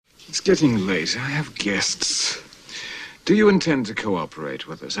It's getting late. I have guests. Do you intend to cooperate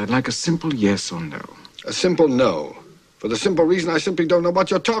with us? I'd like a simple yes or no. A simple no. For the simple reason I simply don't know what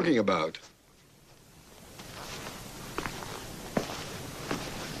you're talking about.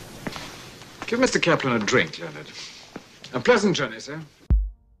 Give Mr. Kaplan a drink, Leonard. A pleasant journey, sir.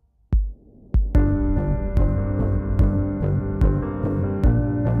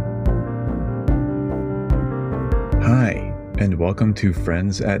 Hi, and welcome to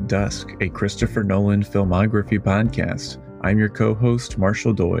Friends at Dusk, a Christopher Nolan filmography podcast. I'm your co-host,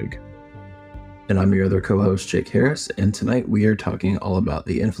 Marshall Doig. And I'm your other co-host, Jake Harris, and tonight we are talking all about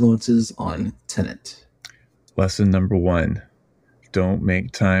the influences on Tenet. Lesson number 1, don't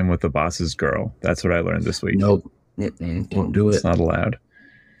make time with the boss's girl. That's what I learned this week. Nope, don't do it. It's not allowed.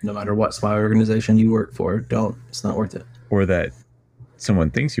 No matter what spy organization you work for, don't. It's not worth it. Or that someone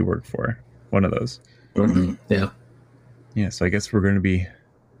thinks you work for. One of those. Mm-hmm. Yeah. Yeah, so I guess we're going to be...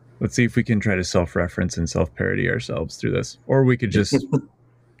 Let's see if we can try to self-reference and self-parody ourselves through this. Or we could just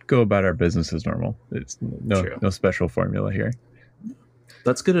go about our business as normal. It's no special formula here.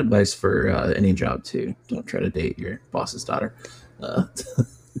 That's good advice for any job, too. Don't try to date your boss's daughter.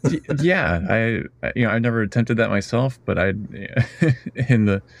 Yeah, I've never attempted that myself, but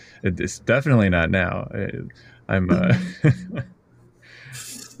it's definitely not now. I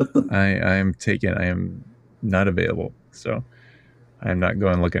am not available, so I'm not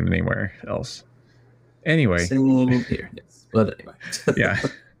going looking anywhere else. Anyway, here. Yes. But anyway,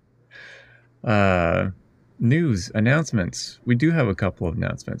 yeah. News announcements. We do have a couple of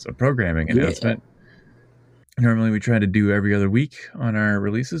announcements. A programming announcement. Normally we try to do every other week on our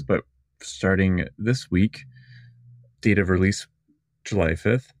releases, but starting this week, date of release July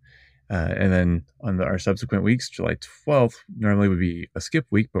 5th, and then on our subsequent weeks, July 12th, normally would be a skip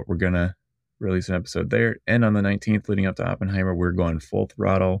week, but we're going to release an episode there. And on the 19th, leading up to Oppenheimer, we're going full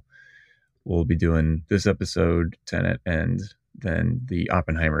throttle. We'll be doing this episode, Tenet, and then the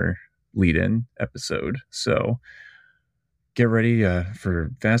Oppenheimer lead-in episode. So get ready for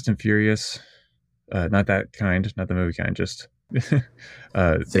Fast and Furious. Not that kind, not the movie kind, just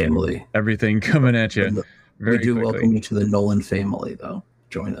family. Everything coming at you. We do welcome you to the Nolan family, though.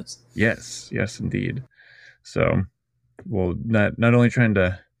 Join us. Yes, indeed. So we'll not only trying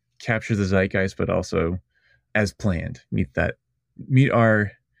to capture the zeitgeist, but also, as planned, meet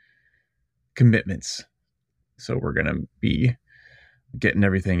our commitments. So we're gonna be getting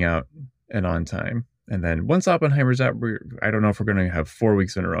everything out and on time. And then once Oppenheimer's out, I don't know if we're going to have 4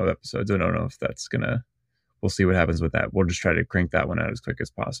 weeks in a row of episodes. I don't know if that's we'll see what happens with that. We'll just try to crank that one out as quick as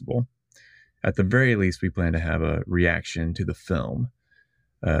possible. At the very least, we plan to have a reaction to the film.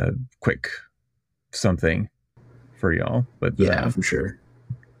 Quick something for y'all. But yeah, for sure.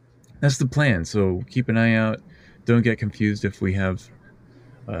 That's the plan. So keep an eye out. Don't get confused if we have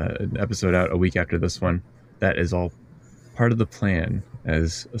an episode out a week after this one. That is all part of the plan,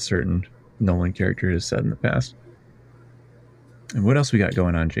 as a certain Nolan character has said in the past. And what else we got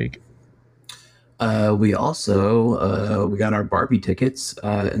going on, Jake? We also we got our Barbie tickets,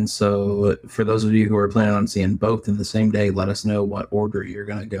 and so for those of you who are planning on seeing both in the same day, let us know what order you're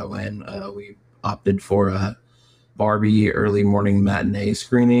going to go in. We opted for a Barbie early morning matinee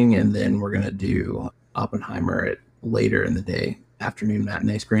screening, and then we're going to do Oppenheimer at later in the day, afternoon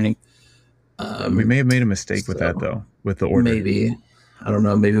matinee screening. We may have made a mistake with that, though, with the order. Maybe. I don't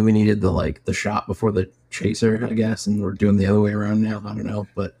know. Maybe we needed the shot before the chaser, I guess, and we're doing the other way around now. I don't know,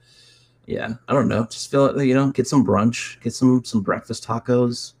 but yeah, I don't know. Just feel it, get some brunch, get some breakfast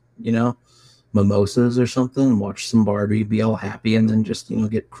tacos, mimosas or something, watch some Barbie, be all happy, and then just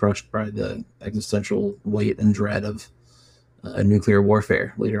get crushed by the existential weight and dread of nuclear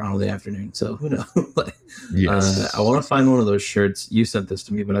warfare later on in the afternoon. So who knows? Yes. I want to find one of those shirts. You sent this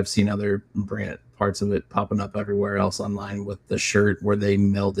to me, but I've seen other brand parts of it popping up everywhere else online with the shirt where they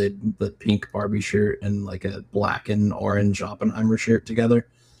melded the pink Barbie shirt and like a black and orange Oppenheimer shirt together.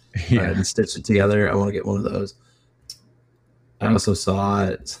 And stitched it together. I want to get one of those. I also saw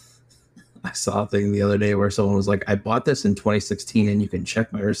it. I saw a thing the other day where someone was like, I bought this in 2016 and you can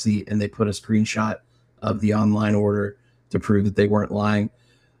check my receipt, and they put a screenshot of the online order to prove that they weren't lying,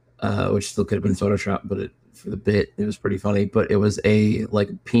 which still could have been Photoshop, but for the bit, it was pretty funny. But it was a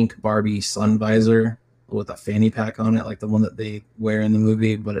pink Barbie sun visor with a fanny pack on it, like the one that they wear in the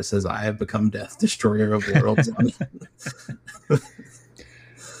movie, but it says, I have become death, destroyer of worlds.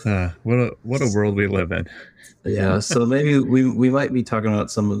 What a world we live in. Yeah, so maybe we might be talking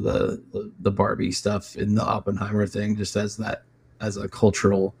about some of the Barbie stuff in the Oppenheimer thing, just as a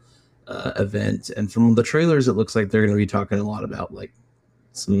cultural event. And from the trailers, it looks like they're going to be talking a lot about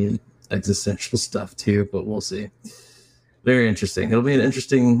some existential stuff too, but we'll see. Very interesting. It'll be an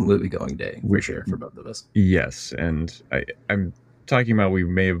interesting movie going day for sure for both of us. Yes, and I'm talking about we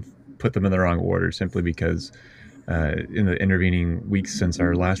may have put them in the wrong order simply because in the intervening weeks since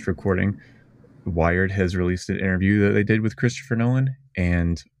our last recording, Wired has released an interview that they did with Christopher Nolan,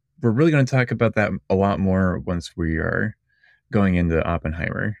 and we're really going to talk about that a lot more once we are going into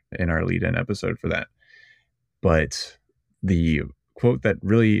Oppenheimer in our lead-in episode for that. But the quote that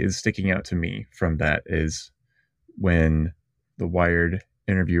really is sticking out to me from that is when the Wired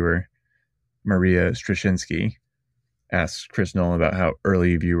interviewer Maria Straczynski asks Chris Nolan about how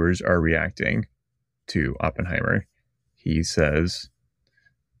early viewers are reacting to Oppenheimer. He says,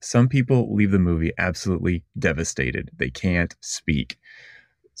 "Some people leave the movie absolutely devastated. They can't speak."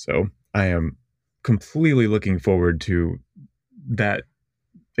 So I am completely looking forward to that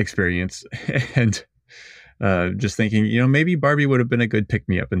experience and just thinking, maybe Barbie would have been a good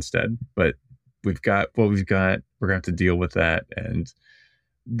pick-me-up instead, but we've got what we've got. We're going to have to deal with that. And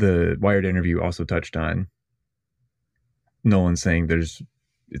the Wired interview also touched on Nolan saying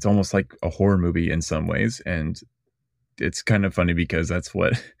it's almost like a horror movie in some ways. And it's kind of funny because that's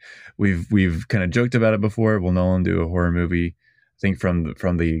what we've kind of joked about it before. Will Nolan do a horror movie? I think from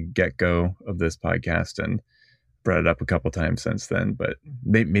the get-go of this podcast, and brought it up a couple times since then. But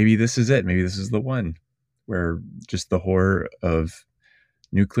maybe this is it. Maybe this is the one where just the horror of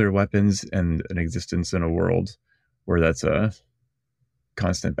nuclear weapons and an existence in a world where that's a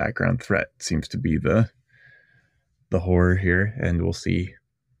constant background threat seems to be the horror here. And we'll see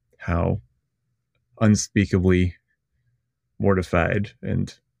how unspeakably mortified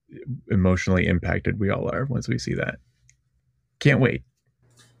and emotionally impacted we all are once we see that. Can't wait.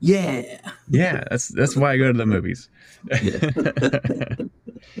 Yeah, that's why I go to the movies.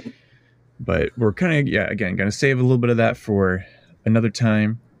 But we're kind of again going to save a little bit of that for another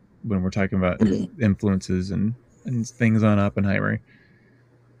time when we're talking about influences and things on Oppenheimer.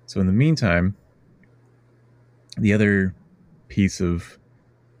 So in the meantime, the other piece of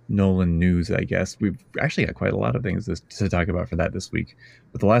Nolan news, I guess, we've actually got quite a lot of things to talk about for that this week.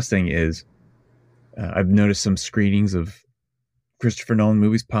 But the last thing is I've noticed some screenings of Christopher Nolan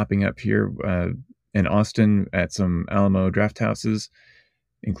movies popping up here in Austin at some Alamo draft houses,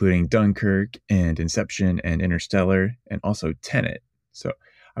 including Dunkirk and Inception and Interstellar and also Tenet. So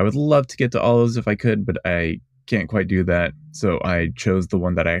I would love to get to all those if I could, but I can't quite do that. So I chose the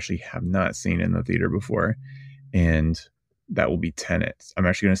one that I actually have not seen in the theater before, and that will be Tenet. I'm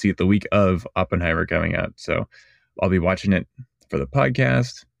actually going to see it the week of Oppenheimer coming out. So I'll be watching it for the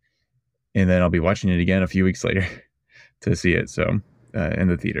podcast, and then I'll be watching it again a few weeks later to see it. So in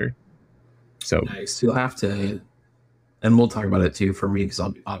the theater. So nice. You'll have to, and we'll talk about it too for me, because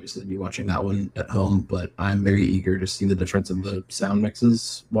I'll obviously be watching that one at home, but I'm very eager to see the difference in the sound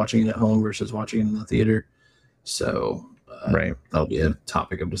mixes watching it at home versus watching it in the theater. So right, that'll be a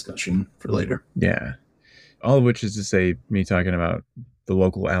topic of discussion for later. Yeah. All of which is to say, me talking about the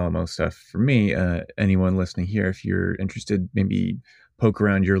local Alamo stuff. For me, anyone listening here, if you're interested, maybe poke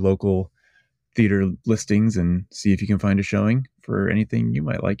around your local theater listings and see if you can find a showing for anything you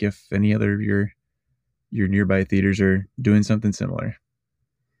might like, if any other of your nearby theaters are doing something similar.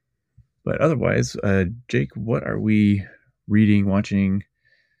 But otherwise, Jake, what are we reading, watching,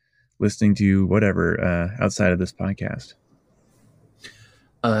 listening to, whatever, outside of this podcast?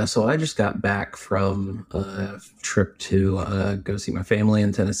 So I just got back from a trip to go see my family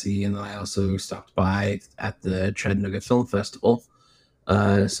in Tennessee, and then I also stopped by at the Chattanooga Film Festival,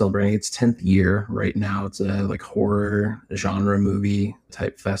 celebrating its 10th year right now. It's a horror genre movie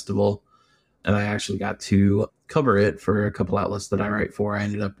type festival, and I actually got to cover it for a couple outlets that I write for. I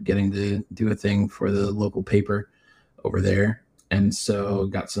ended up getting to do a thing for the local paper over there, and so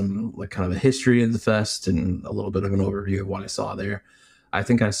got some kind of a history of the fest and a little bit of an overview of what I saw there. I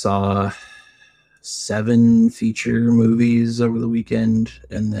think I saw 7 feature movies over the weekend,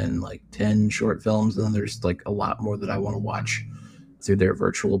 and then 10 short films. And then there's a lot more that I want to watch through their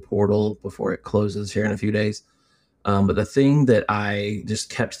virtual portal before it closes here in a few days. But the thing that I just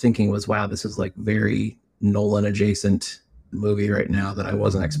kept thinking was, wow, this is very Nolan adjacent movie right now that I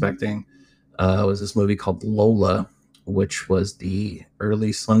wasn't expecting. Was this movie called Lola, which was the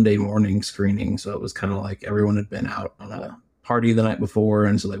early Sunday morning screening. So it was kind of like everyone had been out on a party the night before,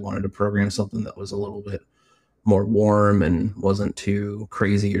 and so they wanted to program something that was a little bit more warm and wasn't too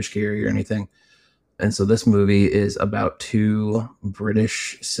crazy or scary or anything. And so this movie is about 2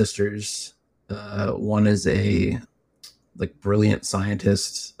 British sisters. One is a brilliant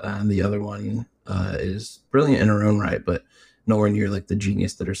scientist, and the other one is brilliant in her own right, but nowhere near the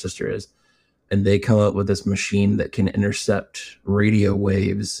genius that her sister is. and they come up with this machine that can intercept radio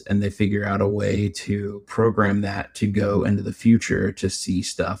waves, and they figure out a way to program that to go into the future to see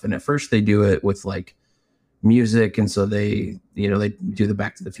stuff. And at first they do it with like music, and so they do the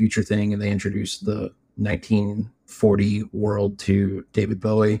Back to the Future thing, and they introduce the 1940 world to David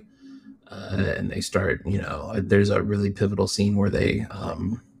Bowie, and they start, there's a really pivotal scene where they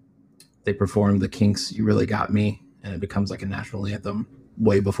perform the Kinks' "You Really Got Me," and it becomes like a national anthem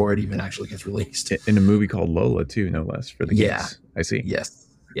way before it even actually gets released. In a movie called Lola too, no less, for the Kinks. I see. Yes.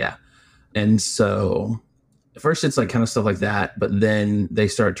 Yeah. And so at first it's like kind of stuff like that, but then they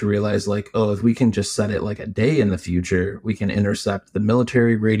start to realize like, oh, if we can just set it like a day in the future, we can intercept the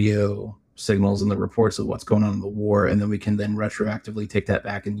military radio signals and the reports of what's going on in the war, and then we can then retroactively take that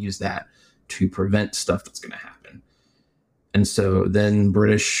back and use that to prevent stuff that's going to happen. And so then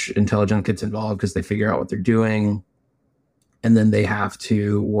British intelligence gets involved because they figure out what they're doing, and then they have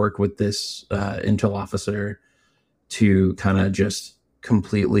to work with this intel officer to kind of just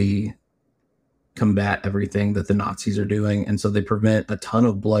completely combat everything that the Nazis are doing. And so they prevent a ton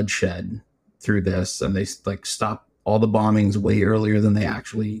of bloodshed through this, and they like stop all the bombings way earlier than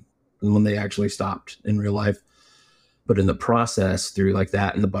when they actually stopped in real life. But in the process, through like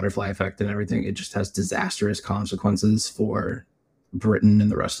that and the butterfly effect and everything, it just has disastrous consequences for Britain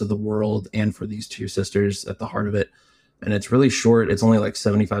and the rest of the world, and for these two sisters at the heart of it. And it's really short. It's only like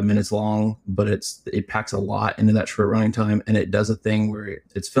 75 minutes long, but it packs a lot into that short running time. And it does a thing where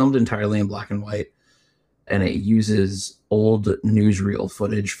it's filmed entirely in black and white, and it uses old newsreel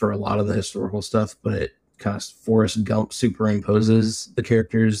footage for a lot of the historical stuff, but it kind of Forrest Gump superimposes the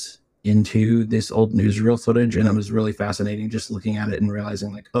characters into this old newsreel footage. And it was really fascinating just looking at it and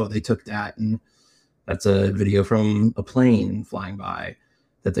realizing like, oh, they took that, and that's a video from a plane flying by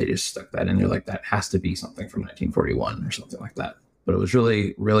that they just stuck that in there. Like, that has to be something from 1941 or something like that. But it was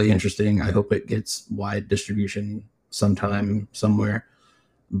really, really interesting. I hope it gets wide distribution sometime, somewhere.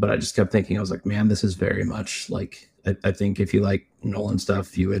 But I just kept thinking, I was like, man, this is very much like, I think if you like Nolan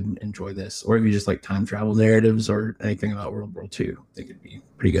stuff, you would enjoy this. Or if you just like time travel narratives or anything about World War II, I think it'd be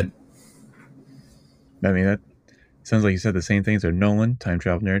pretty good. I mean, that sounds like you said the same things. Are Nolan, time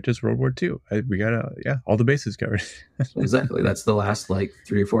travel narratives, World War II. We got all the bases covered. Exactly. That's the last like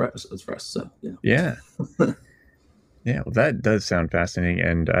 3 or 4 episodes for us. So yeah. Yeah. Well, that does sound fascinating,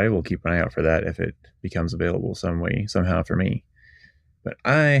 and I will keep an eye out for that if it becomes available somehow for me. But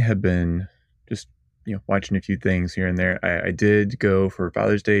I have been just watching a few things here and there. I did go for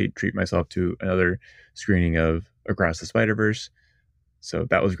Father's Day, treat myself to another screening of Across the Spider-Verse, so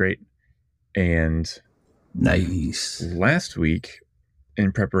that was great. And nice. Last week,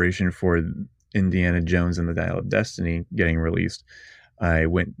 in preparation for Indiana Jones and the Dial of Destiny getting released, I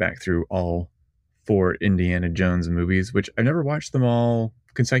went back through all 4 Indiana Jones movies, which I've never watched them all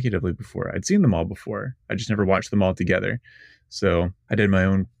consecutively before. I'd seen them all before. I just never watched them all together. So I did my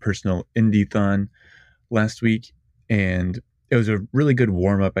own personal Indie-thon last week, and it was a really good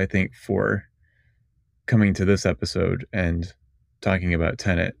warm-up, I think, for coming to this episode and talking about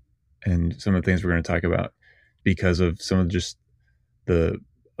Tenet and some of the things we're going to talk about, because of some of just the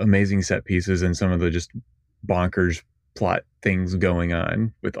amazing set pieces and some of the just bonkers plot things going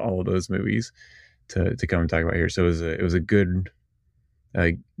on with all of those movies to come and talk about here. So it was a good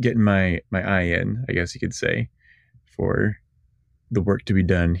getting my eye in, I guess you could say, for the work to be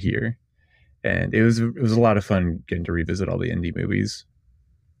done here. And it was a lot of fun getting to revisit all the indie movies,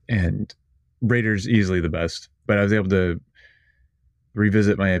 and Raiders easily the best, but I was able to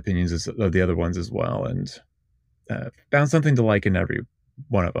revisit my opinions of the other ones as well, and found something to like in every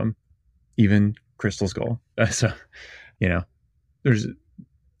one of them, even Crystal Skull. So, there's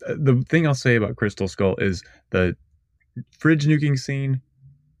the thing I'll say about Crystal Skull is the fridge nuking scene,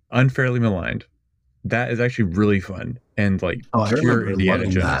 unfairly maligned. That is actually really fun and like pure Indiana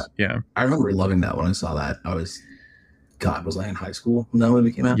Jones. That. Yeah, I remember loving that when I saw that. Was I in high school when that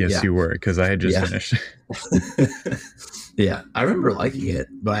movie came out? Yes, you were, because I had just finished. Yeah, I remember liking it,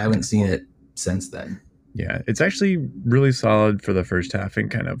 but I haven't seen it since then. Yeah, it's actually really solid for the first half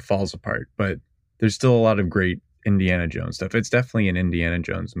and kind of falls apart, but there's still a lot of great Indiana Jones stuff. It's definitely an Indiana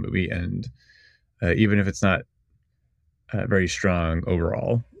Jones movie, and even if it's not very strong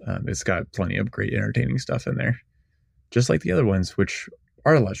overall, it's got plenty of great entertaining stuff in there, just like the other ones, which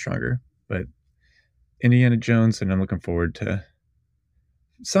are a lot stronger. But Indiana Jones, and I'm looking forward to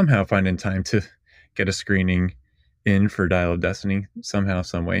somehow finding time to get a screening in for Dial of Destiny somehow,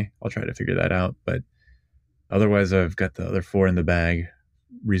 some way. I'll try to figure that out, but otherwise I've got the other 4 in the bag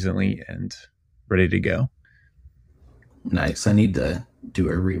recently and ready to go. Nice. I need to do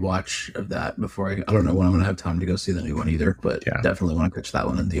a rewatch of that before I don't know when I'm going to have time to go see the new one either, but definitely want to catch that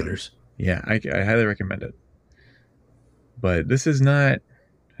one in theaters. Yeah, I highly recommend it. But this is not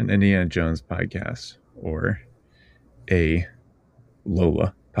an Indiana Jones podcast or a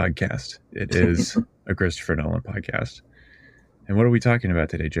Lola podcast. It is a Christopher Nolan podcast. And what are we talking about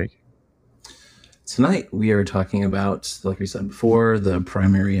today, Jake? Tonight we are talking about, like we said before, the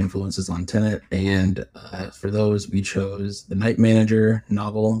primary influences on Tenet. And for those, we chose The Night Manager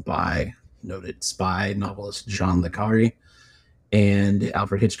novel by noted spy novelist John le Carré and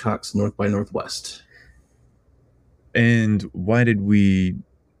Alfred Hitchcock's North by Northwest. And why did we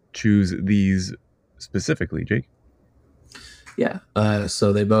choose these specifically, Jake? Yeah,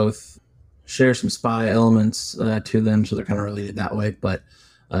 so they both share some spy elements to them, so they're kind of related that way. But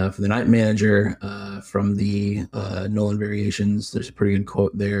for The Night Manager, from the Nolan Variations, there's a pretty good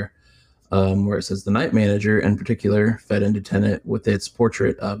quote there where it says, "The Night Manager, in particular, fed into Tenet with its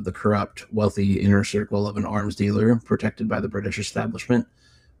portrait of the corrupt, wealthy inner circle of an arms dealer protected by the British establishment,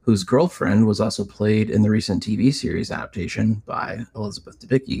 whose girlfriend was also played in the recent TV series adaptation by Elizabeth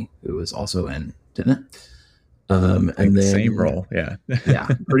Debicki, who was also in Tenet." And then the same role, yeah. Yeah,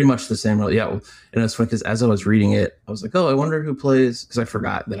 pretty much the same role. Yeah, and it's funny because as I was reading it, I was like, "Oh, I wonder who plays." Because I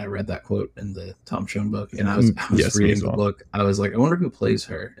forgot that I read that quote in the Tom Schoen book, and I was reading the book. I was like, "I wonder who plays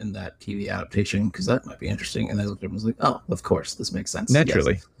her in that TV adaptation," because that might be interesting. And I looked at him and was like, "Oh, of course, this makes sense."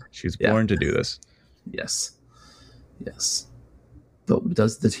 Naturally, yes. She was born to do this. Yes. But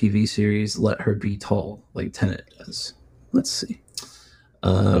does the TV series let her be tall like Tenet does? Let's see.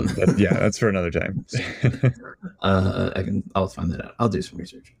 That's for another time. I'll find that out. I'll do some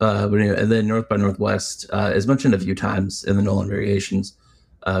research. But anyway, and then North by Northwest is mentioned a few times in the Nolan Variations,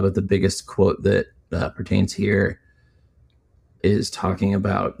 but the biggest quote that pertains here is talking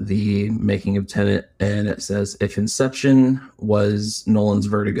about the making of Tenet, and it says, "If Inception was Nolan's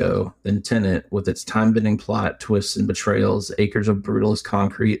Vertigo, then Tenet, with its time-bending plot, twists and betrayals, acres of brutalist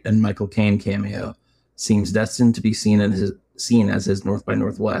concrete, and Michael Caine cameo, seems destined to be seen as his North by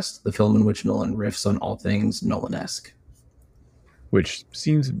Northwest, the film in which Nolan riffs on all things Nolan-esque." Which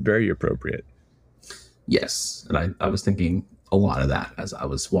seems very appropriate. Yes, and I was thinking a lot of that as I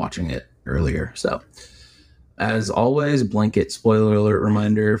was watching it earlier. So, as always, blanket spoiler alert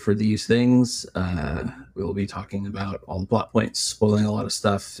reminder for these things. We will be talking about all the plot points, spoiling a lot of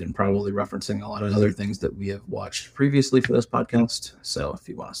stuff, and probably referencing a lot of other things that we have watched previously for this podcast. So if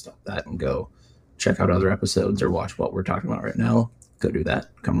you want to stop that and go check out other episodes or watch what we're talking about right now, go do that.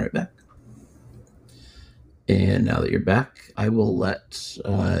 Come right back. And now that you're back, I will let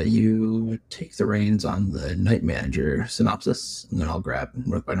you take the reins on The Night Manager synopsis, and then I'll grab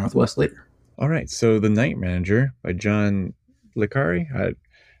North by Northwest later. All right, so The Night Manager by John le Carré. I don't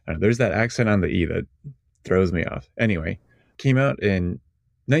know, there's that accent on the E that throws me off. Anyway, came out in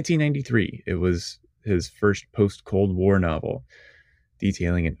 1993. It was his first post-Cold War novel,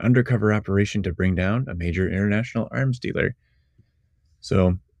 detailing an undercover operation to bring down a major international arms dealer.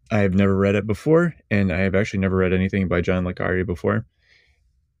 So I have never read it before, and I have actually never read anything by John le Carré before.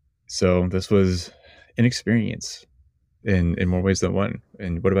 So this was an experience in more ways than one.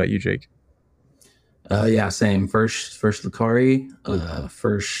 And what about you, Jake? Yeah, same. First le Carré,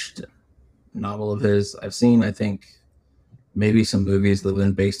 first novel of his I've seen. I think maybe some movies that have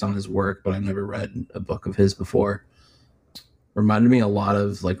been based on his work, but I've never read a book of his before. Reminded me a lot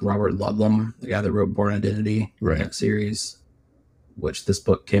of like Robert Ludlum, the guy that wrote Born Identity, right, that series, which this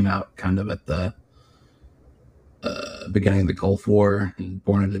book came out kind of at the beginning of the Gulf War, and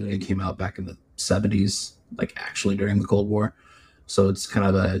Born Identity came out back in the 70s, like actually during the Cold War. So it's kind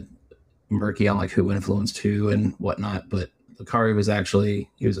of a murky on like who influenced who and whatnot. But le Carré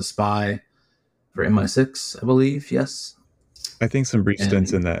he was a spy for MI6, I believe. Yes. I think some brief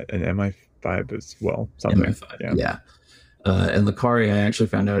stints in that, and MI5 as well. Something. MI5, yeah. And le Carré, I actually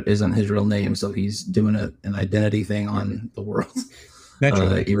found out, isn't his real name, so he's doing an identity thing on the world,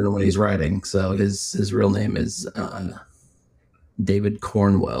 even when he's writing. So his real name is David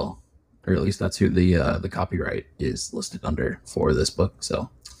Cornwell, or at least that's who the copyright is listed under for this book. So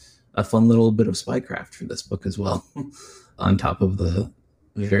a fun little bit of spycraft for this book as well, on top of the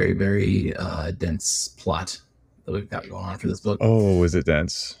very, very dense plot that we've got going on for this book. Oh, is it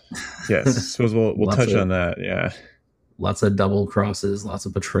dense? Yes. Suppose we'll touch on that. Yeah. Lots of double crosses, lots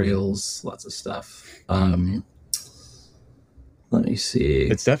of betrayals, lots of stuff. Let me see.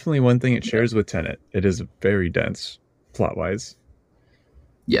 It's definitely one thing it shares with Tenet. It is very dense plot-wise.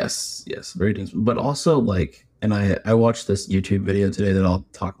 Yes, very dense. But also, like, and I watched this YouTube video today that I'll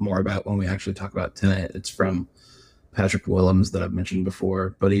talk more about when we actually talk about Tenet. It's from Patrick Willems that I've mentioned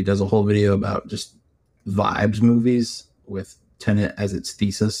before, but he does a whole video about just vibes movies with Tenet as its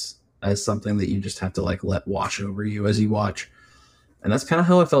thesis, as something that you just have to like let wash over you as you watch. And that's kind of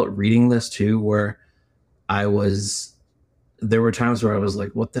how I felt reading this too, where there were times where I was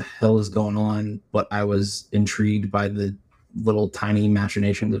like, what the hell is going on? But I was intrigued by the little tiny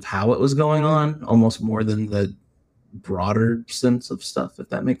machinations of how it was going on, almost more than the broader sense of stuff, if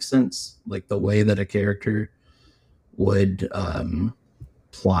that makes sense. Like the way that a character would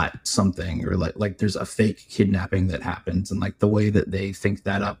plot something, or like there's a fake kidnapping that happens, and like the way that they think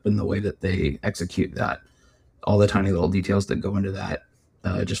that up and the way that they execute that, all the tiny little details that go into that,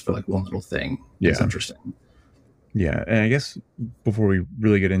 just for like one little thing. Yeah. It's interesting. Yeah, and I guess before we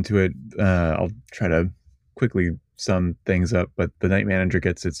really get into it, I'll try to quickly sum things up. But the Night Manager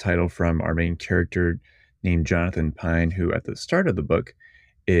gets its title from our main character named Jonathan Pine, who at the start of the book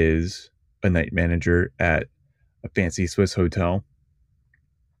is a night manager at a fancy Swiss hotel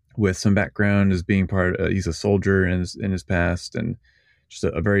with some background as being he's a soldier in his past, and just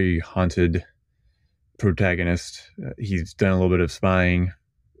a very haunted protagonist. He's done a little bit of spying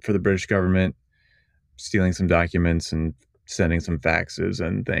for the British government, stealing some documents and sending some faxes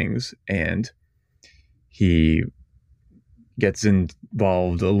and things, and he gets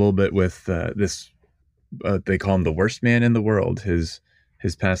involved a little bit with this they call him the worst man in the world, his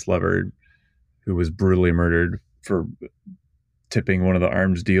past lover, who was brutally murdered for tipping one of the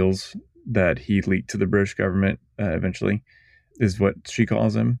arms deals that he leaked to the British government eventually, is what she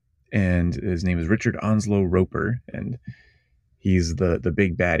calls him. And his name is Richard Onslow Roper, and he's the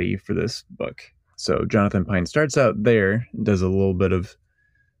big baddie for this book. So Jonathan Pine starts out there, does a little bit of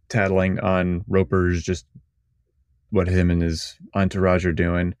tattling on Roper's, just what him and his entourage are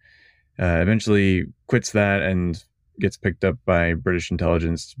doing. Eventually quits that and gets picked up by British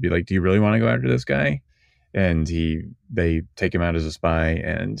intelligence to be like, do you really want to go after this guy? And they take him out as a spy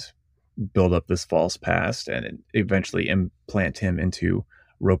and build up this false past, and eventually implant him into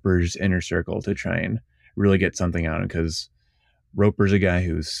Roper's inner circle to try and really get something out of him, because Roper's a guy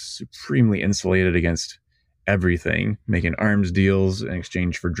who's supremely insulated against everything, making arms deals in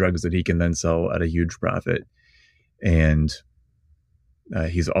exchange for drugs that he can then sell at a huge profit. And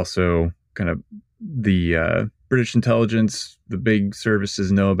he's also kind of the British intelligence, the big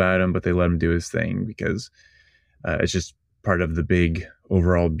services know about him, but they let him do his thing because it's just part of the big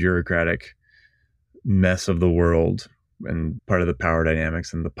overall bureaucratic mess of the world, and part of the power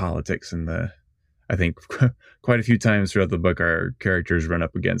dynamics and the politics and I think quite a few times throughout the book, our characters run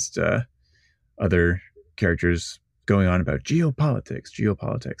up against other characters going on about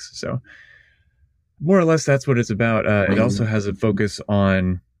geopolitics. So more or less, that's what it's about. It also has a focus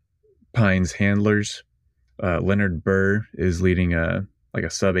on Pine's handlers. Leonard Burr is leading a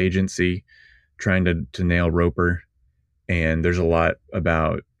sub agency trying to nail Roper, and there's a lot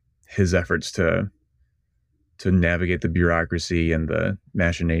about his efforts to navigate the bureaucracy and the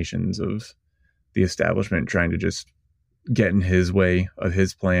machinations of the establishment, trying to just get in his way of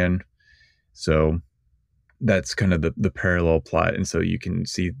his plan. So that's kind of the parallel plot, and so you can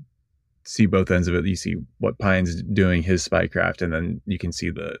see both ends of it. You see what Pine's doing, his spycraft, and then you can see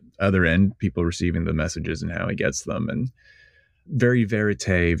the other end, people receiving the messages and how he gets them. And very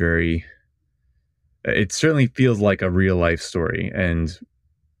verite, it certainly feels like a real life story, and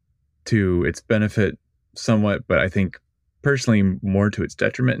to its benefit somewhat, but I think personally more to its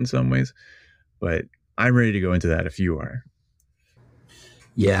detriment in some ways. But I'm ready to go into that if you are.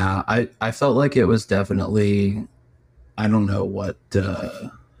 Yeah, I felt like it was definitely, I don't know what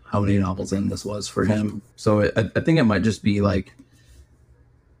how many novels in this was for him. So I think it might just be like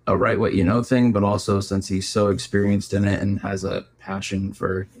a write what you know thing, but also since he's so experienced in it and has a passion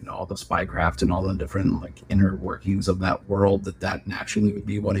for, all the spycraft and all the different like inner workings of that world, that naturally would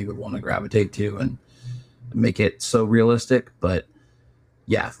be what he would want to gravitate to and make it so realistic. But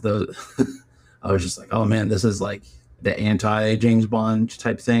yeah, I was just like, oh man, this is like the anti James Bond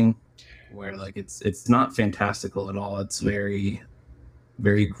type thing, where like it's not fantastical at all. It's very,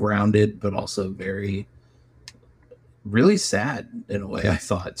 very grounded, but also very, really sad in a way, I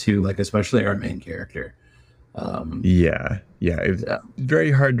thought too, like especially our main character. It was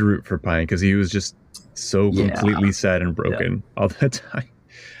very hard to root for Pine because he was just so completely sad and broken all the time.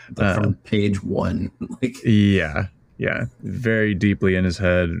 From page one. Very deeply in his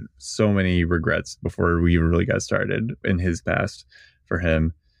head, so many regrets before we really got started in his past for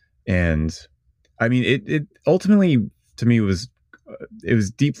him. And I mean, it ultimately to me was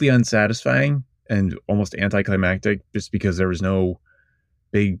deeply unsatisfying and almost anticlimactic, just because there was no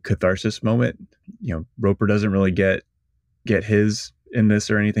big catharsis moment. Roper doesn't really get his in this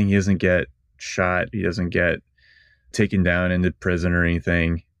or anything. He doesn't get shot. He doesn't get taken down into prison or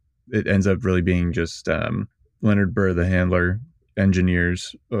anything. It ends up really being just Leonard Burr, the handler,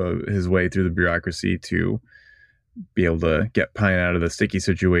 engineers his way through the bureaucracy to be able to get Pine out of the sticky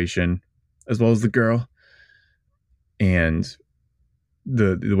situation, as well as the girl. And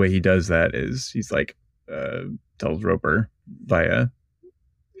the way he does that is he's like, tells Roper via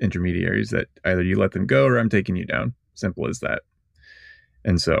intermediaries that either you let them go or I'm taking you down. Simple as that.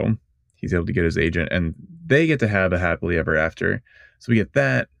 And so he's able to get his agent, and they get to have a happily ever after. So we get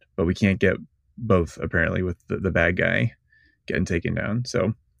that, but we can't get both, apparently, with the bad guy getting taken down.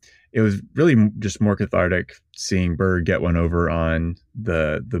 So it was really just more cathartic seeing Burr get one over on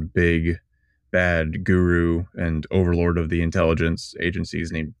the big bad guru and overlord of the intelligence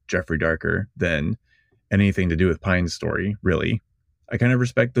agencies named Jeffrey Darker than anything to do with Pine's story, really. I kind of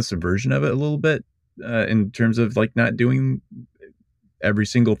respect the subversion of it a little bit, in terms of like not doing every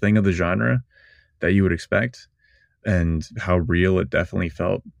single thing of the genre that you would expect, and how real it definitely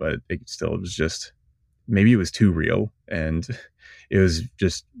felt, but it still was just, maybe it was too real, and it was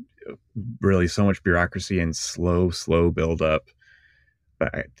just really so much bureaucracy and slow build up.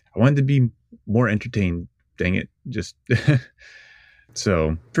 But I wanted to be more entertained, dang it. Just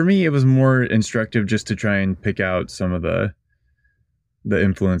so for me, it was more instructive just to try and pick out some of the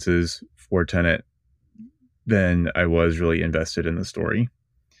influences for Tenet than I was really invested in the story.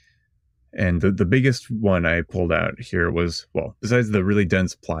 And the biggest one I pulled out here was, well, besides the really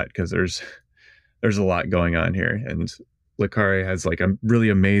dense plot, because there's a lot going on here, and Le Carre has like a really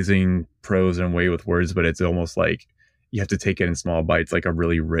amazing prose and way with words, but it's almost like you have to take it in small bites, like a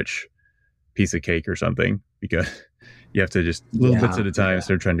really rich piece of cake or something, because you have to just little bits at a time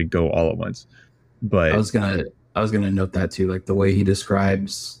instead of trying to go all at once. But I was gonna note that too, like the way he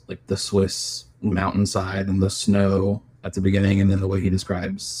describes like the Swiss mountainside and the snow at the beginning, and then the way he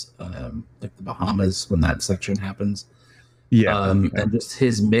describes like the Bahamas when that section happens. And just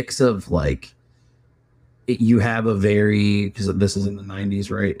his mix of like, you have a very, because this is in the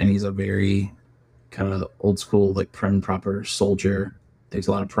 90s, right? And he's a very kind of old school, like prim and proper soldier. Takes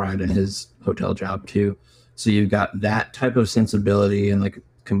a lot of pride in his hotel job too. So you've got that type of sensibility, and like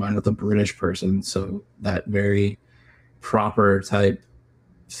combined with a British person, so that very proper type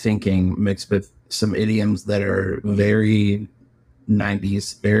thinking mixed with some idioms that are very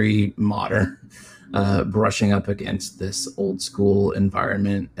 90s, very modern, brushing up against this old school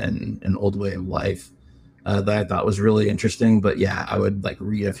environment and an old way of life, that I thought was really interesting. But yeah, I would like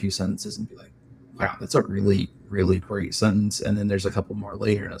read a few sentences and be like, wow, that's a really, really great sentence. And then there's a couple more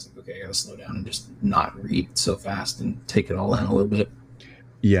later, and I was like, okay, I gotta slow down and just not read so fast and take it all in a little bit.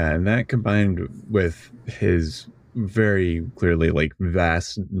 Yeah, and that combined with his very clearly like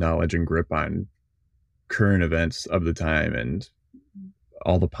vast knowledge and grip on current events of the time and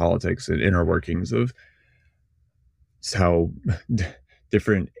all the politics and inner workings of how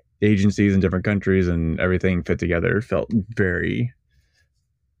different agencies in different countries and everything fit together felt very,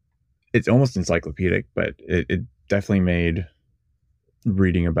 it's almost encyclopedic, but it definitely made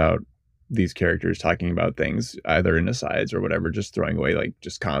reading about these characters talking about things either in asides or whatever, just throwing away like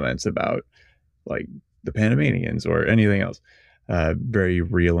just comments about like the Panamanians or anything else, very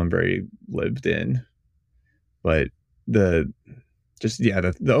real and very lived in. But the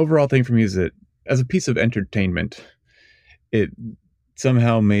overall thing for me is that as a piece of entertainment, it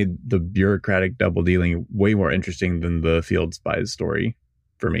somehow made the bureaucratic double dealing way more interesting than the field spies story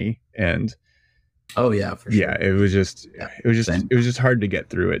for me. And oh yeah, for sure. Yeah, it was just hard to get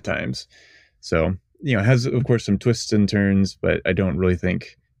through at times. So, you know, it has of course some twists and turns, but I don't really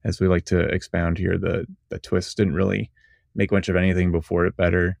think, as we like to expound here, the twist didn't really make much of anything before it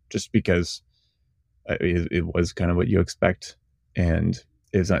better, just because it was kind of what you expect, and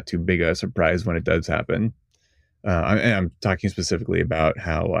it's not too big a surprise when it does happen. I'm talking specifically about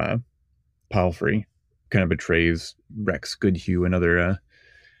how Palfrey kind of betrays Rex Goodhue, another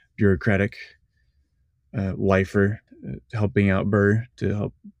bureaucratic lifer, helping out Burr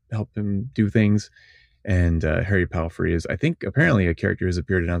to help him do things. And Harry Palfrey is, I think, apparently a character who's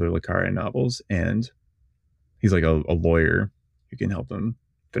appeared in other Le Carre novels, and he's like a lawyer who can help him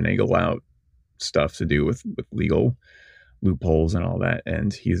finagle out stuff to do with legal loopholes and all that.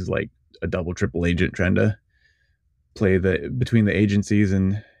 And he's like a double triple agent trying to play between the agencies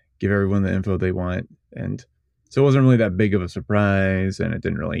and give everyone the info they want. And so it wasn't really that big of a surprise, and it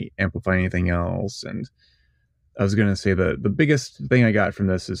didn't really amplify anything else. And I was going to say the biggest thing I got from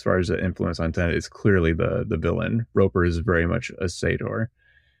this as far as the influence on Tenet is clearly the villain. Roper is very much a Sador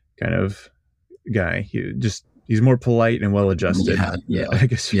kind of guy. He's more polite and well-adjusted, yeah, I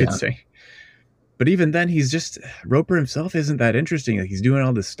guess you could say. But even then, Roper himself isn't that interesting. Like, he's doing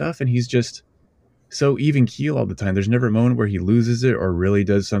all this stuff, and he's just so even keel all the time. There's never a moment where he loses it or really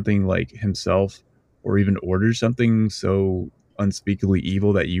does something like himself, or even orders something so unspeakably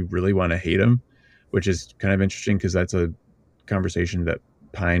evil that you really want to hate him. which is kind of interesting because that's a conversation that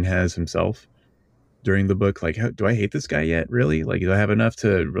Pine has himself during the book. Like, do I hate this guy yet? Really? Like, do I have enough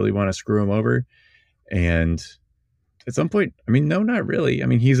to really want to screw him over? And at some point, I mean, no, not really. I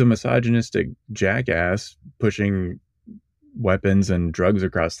mean, he's a misogynistic jackass pushing weapons and drugs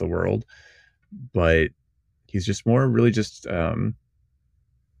across the world, but he's just more really just a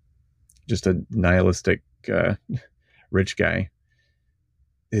nihilistic rich guy.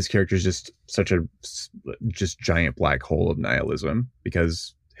 His character is just such a just giant black hole of nihilism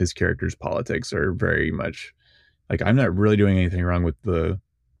because his character's politics are very much like, I'm not really doing anything wrong with the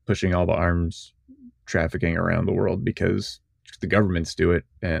pushing all the arms trafficking around the world because the governments do it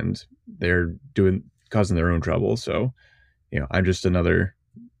and they're causing their own trouble. So, I'm just another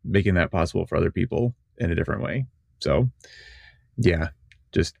making that possible for other people in a different way. So yeah,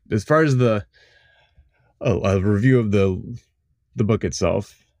 just as far as a review of the book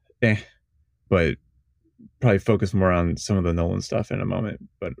itself, but probably focus more on some of the Nolan stuff in a moment.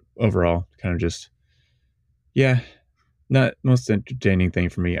 But overall, kind of just, not most entertaining thing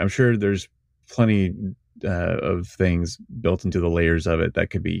for me. I'm sure there's plenty of things built into the layers of it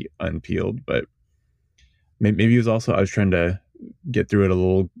that could be unpeeled, but maybe it was also, I was trying to get through it a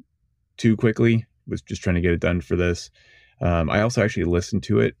little too quickly, was just trying to get it done for this. I also actually listened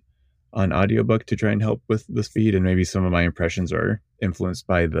to it on audiobook to try and help with the speed, and maybe some of my impressions are influenced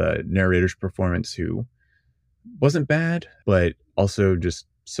by the narrator's performance, who wasn't bad, but also just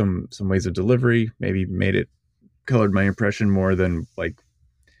some ways of delivery maybe colored my impression more than like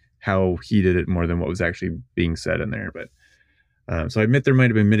how he did it, more than what was actually being said in there. But so I admit there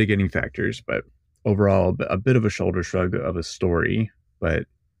might have been mitigating factors, but overall a bit of a shoulder shrug of a story, but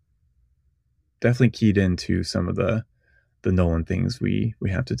definitely keyed into some of the Nolan things we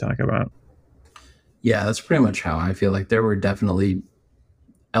have to talk about. Yeah, that's pretty much how I feel. Like, there were definitely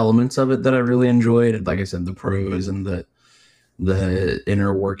elements of it that I really enjoyed. Like I said, the prose and the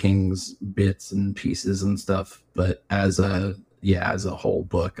inner workings, bits and pieces and stuff. But as a whole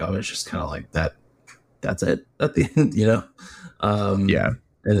book, I was just kind of like, that's it at the end,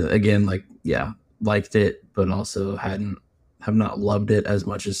 And again, liked it, but also have not loved it as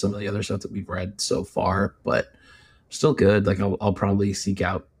much as some of the other stuff that we've read so far, but still good. Like, I'll probably seek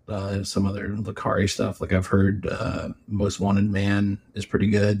out some other Le Carre stuff. Like, I've heard Most Wanted Man is pretty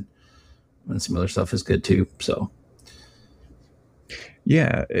good, and some other stuff is good too. So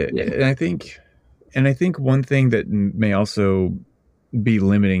and I think one thing that may also be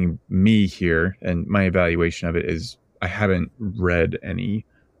limiting me here and my evaluation of it is I haven't read any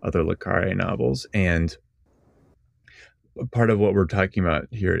other Le Carre novels, and part of what we're talking about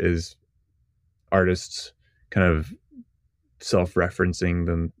here is artists kind of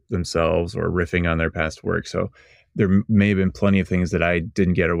self-referencing themselves or riffing on their past work. So there may have been plenty of things that I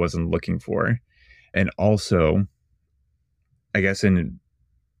didn't get or wasn't looking for. And also, I guess in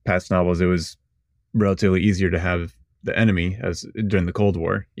past novels, it was relatively easier to have the enemy as during the Cold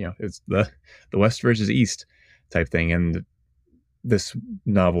War. It's the West versus East type thing. And this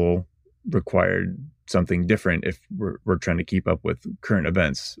novel required something different if we're trying to keep up with current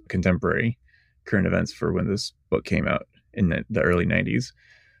events, contemporary current events for when this book came out in the early 90s.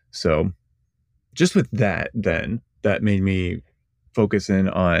 So just with that, then that made me focus in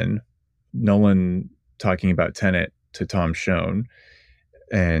on Nolan talking about Tenet to Tom Schoen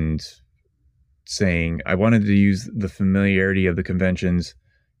and saying, I wanted to use the familiarity of the conventions.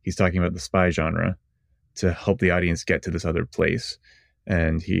 He's talking about the spy genre to help the audience get to this other place.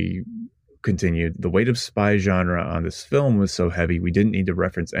 And he continued, the weight of spy genre on this film was so heavy, we didn't need to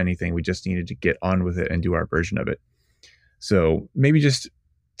reference anything. We just needed to get on with it and do our version of it. So maybe just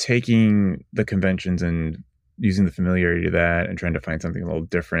taking the conventions and using the familiarity of that and trying to find something a little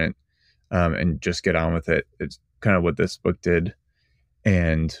different, and just get on with it. It's kind of what this book did.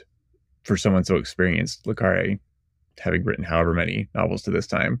 And for someone so experienced, Le Carre, having written however many novels to this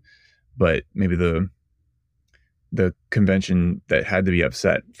time, but maybe the convention that had to be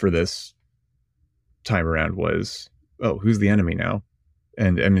upset for this time around was, oh, who's the enemy now?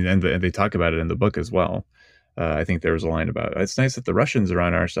 And I mean, and they talk about it in the book as well. I think there was a line about, it's nice that the Russians are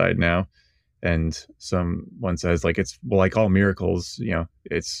on our side now. And someone says, like, it's, well, like all miracles,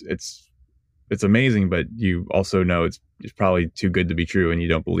 it's amazing, but you also know it's probably too good to be true and you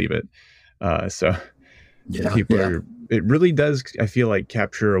don't believe it. It really does, I feel like,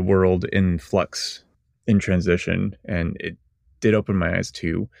 capture a world in flux, in transition. And it did open my eyes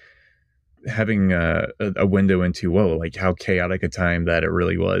to having a window into, like how chaotic a time that it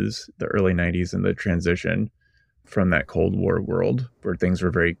really was, the early 90s, and the transition from that Cold War world where things were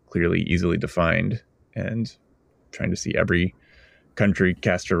very clearly, easily defined, and trying to see every country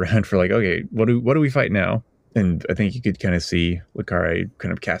cast around for like, okay, what do we fight now? And I think you could kind of see Le Carre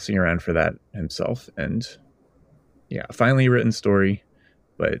kind of casting around for that himself. And yeah, finally written story.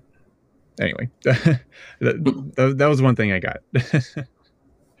 But anyway, that was one thing I got.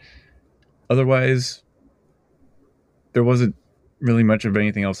 Otherwise, there wasn't really much of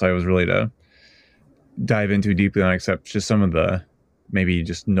anything else I was really to dive into deeply on, except just some of the maybe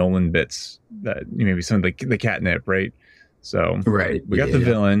just Nolan bits that maybe some of the catnip, right? So we got the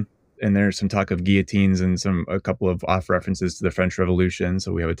villain, and there's some talk of guillotines and a couple of off references to the French Revolution.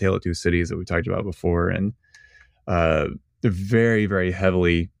 So we have A Tale of Two Cities that we talked about before, and they're very, very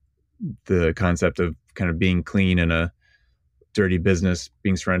heavily the concept of kind of being clean in a dirty business,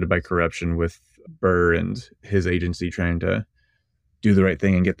 being surrounded by corruption, with Burr and his agency trying to do the right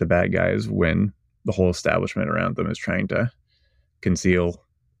thing and get the bad guys when the whole establishment around them is trying to conceal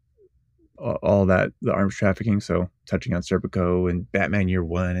all that, the arms trafficking. So touching on Serpico and Batman Year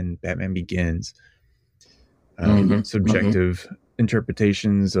One and Batman Begins, subjective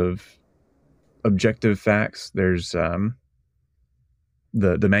interpretations of objective facts. There's the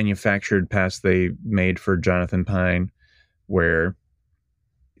manufactured past they made for Jonathan Pine, where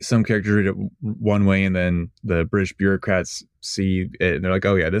some characters read it one way and then the British bureaucrats see it and they're like,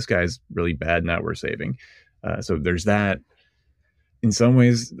 oh yeah, this guy's really bad, not worth saving. So there's that. In some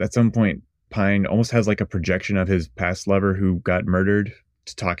ways, at some point, Pine almost has like a projection of his past lover who got murdered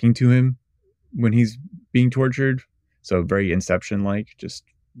talking to him when he's being tortured. So very Inception-like, just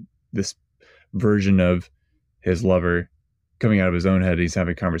this version of his lover coming out of his own head. He's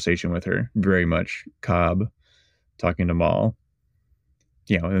having a conversation with her, very much Cobb talking to Maul.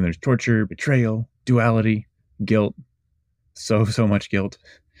 You know, and then there's torture, betrayal, duality, guilt, so much guilt.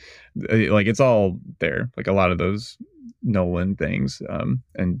 Like it's all there, like a lot of those Nolan things,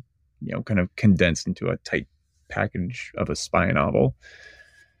 and you know, kind of condensed into a tight package of a spy novel.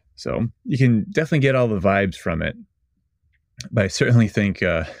 So you can definitely get all the vibes from it. But I certainly think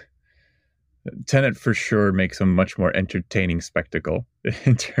Tenet for sure makes a much more entertaining spectacle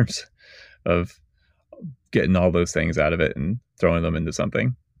in terms of getting all those things out of it and throwing them into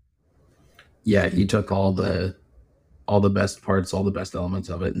something. Yeah, he took all the best parts, all the best elements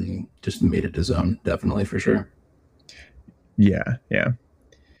of it, and just made it his own. Definitely, for sure. Yeah.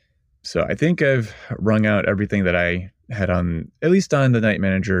 So I think I've wrung out everything that I had on, at least on the Night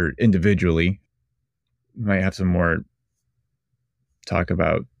Manager individually. Might have some more talk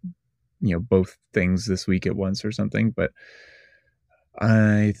about, you know, both things this week at once or something, but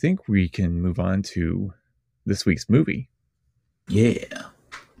I think we can move on to this week's movie. Yeah.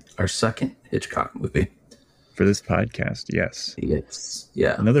 Our second Hitchcock movie. For this podcast, yes. Yes.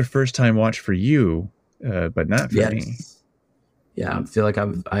 Yeah. Another first time watch for you, but not for me. Yeah, I feel like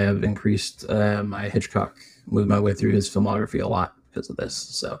I have increased my Hitchcock, moved my way through his filmography a lot because of this.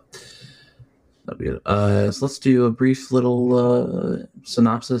 So that'll be it. So let's do a brief little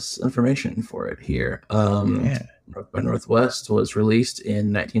synopsis information for it here. North by Northwest was released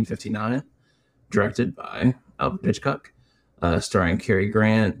in 1959, directed by Alfred Hitchcock, starring Cary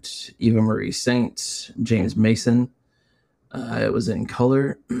Grant, Eva Marie Saint, James Mason. It was in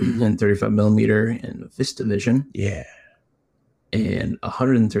color and 35 millimeter in VistaVision. Yeah. And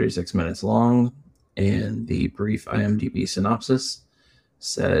 136 minutes long. And the brief IMDb synopsis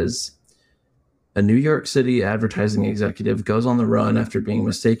says, a New York City advertising executive goes on the run after being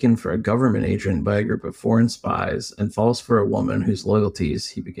mistaken for a government agent by a group of foreign spies and falls for a woman whose loyalties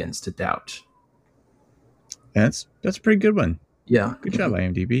he begins to doubt. That's a pretty good one. Yeah. Good job,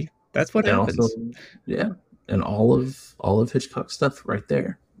 IMDb. That's what happens. Also, yeah. And all of Hitchcock's stuff right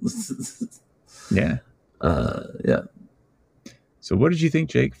there. Yeah. Yeah. So what did you think,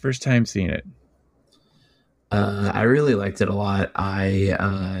 Jake? First time seeing it? I really liked it a lot. I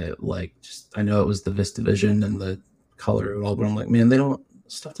know it was the VistaVision and the color of it all, but I'm like, man,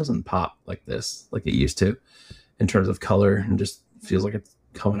 stuff doesn't pop like this, like it used to, in terms of color, and just feels like it's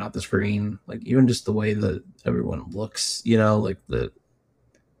coming out the screen. Like even just the way that everyone looks, you know, like the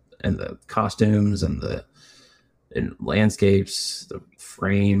costumes and the landscapes, the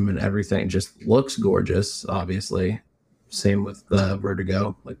frame and everything just looks gorgeous. Obviously, same with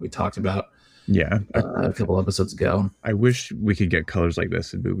Vertigo, like we talked about. Yeah, a couple episodes ago. I wish we could get colors like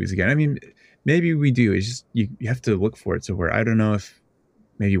this in movies again. I mean, maybe we do. It's just you have to look for it. So where I don't know if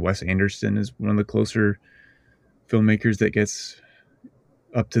maybe Wes Anderson is one of the closer filmmakers that gets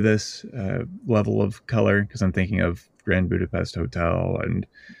up to this level of color, because I'm thinking of Grand Budapest Hotel, and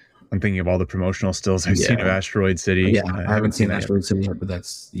I'm thinking of all the promotional stills I've seen of Asteroid City. Yeah, I haven't seen Asteroid City yet, but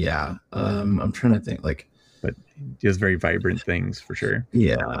that's I'm trying to think, like, but he does very vibrant things for sure.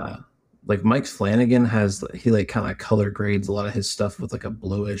 Yeah. like Mike Flanagan he like kind of color grades a lot of his stuff with like a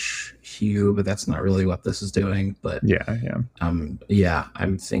bluish hue, but that's not really what this is doing. But yeah,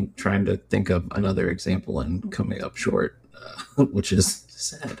 I'm trying to think of another example and coming up short, which is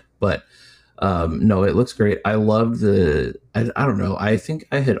sad. But no, it looks great. I love I don't know. I think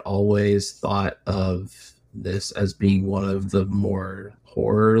I had always thought of this as being one of the more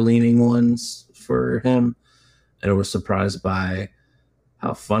horror leaning ones for him, and I was surprised by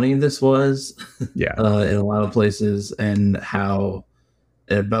how funny this was. Yeah. In a lot of places, and how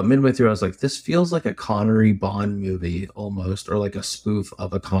about midway through I was like, this feels like a Connery Bond movie almost, or like a spoof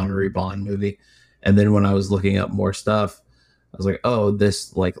of a Connery Bond movie. And then when I was looking up more stuff, I was like, oh,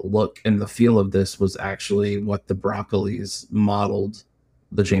 this like look and the feel of this was actually what the Broccolis modeled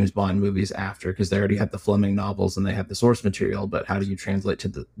the James Bond movies after, because they already had the Fleming novels and they had the source material, but how do you translate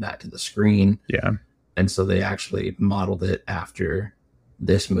that to the screen? Yeah. And so they actually modeled it after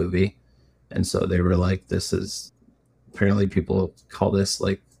this movie. And so they were like, this is, apparently people call this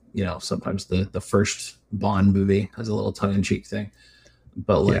like, you know, sometimes the first Bond movie as a little tongue-in-cheek thing.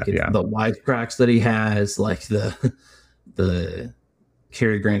 But like the wisecracks that he has, like the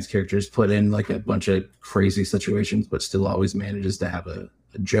Cary Grant's characters put in like a bunch of crazy situations, but still always manages to have a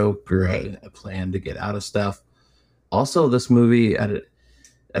joke or a plan to get out of stuff. Also, this movie, and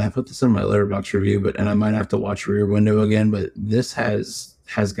I put this in my Letterboxd review, and I might have to watch Rear Window again, but this has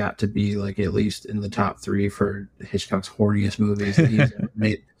got to be like at least in the top 3 for Hitchcock's horniest movies that he's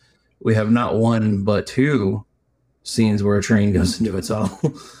made. We have not one but 2 scenes where a train goes into its tunnel.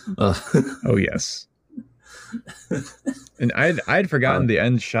 Oh yes. And I'd forgotten the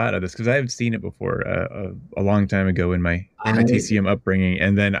end shot of this because I had seen it before a long time ago in my TCM upbringing,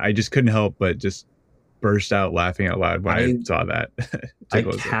 and then I just couldn't help but just burst out laughing out loud when I saw that. I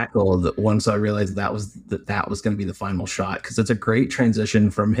cackled once I realized that was going to be the final shot, because it's a great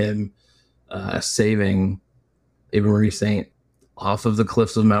transition from him saving Ava Marie Saint off of the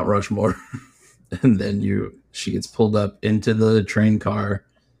cliffs of Mount Rushmore, and then she gets pulled up into the train car.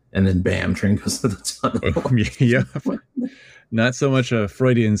 And then bam, train goes to the tunnel. Yeah. Not so much a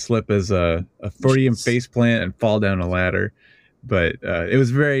Freudian slip as a Freudian faceplant and fall down a ladder. But it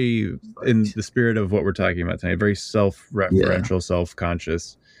was very in the spirit of what we're talking about tonight, very self-referential,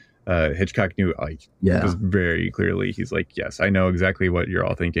 self-conscious. Hitchcock knew, it was very clearly, he's like, yes, I know exactly what you're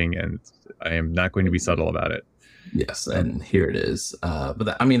all thinking, and I am not going to be subtle about it. Yes, and here it is.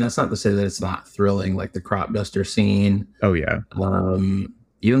 But that's not to say that it's not thrilling, like the crop duster scene. Oh, yeah.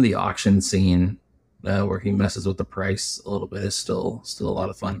 Even the auction scene where he messes with the price a little bit is still a lot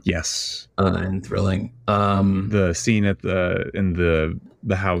of fun. Yes, and thrilling. The scene in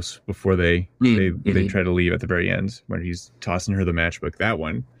the house before they try to leave at the very end when he's tossing her the matchbook. That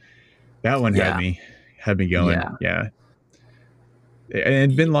one had me going. Yeah. And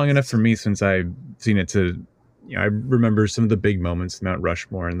it'd been long enough for me since I've seen it to, I remember some of the big moments, Mount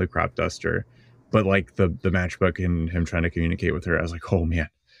Rushmore and the crop duster. But like the matchbook and him trying to communicate with her, I was like, oh man,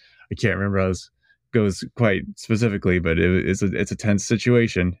 I can't remember how this goes quite specifically, but it's a tense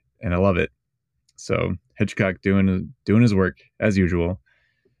situation, and I love it. So Hitchcock doing his work as usual.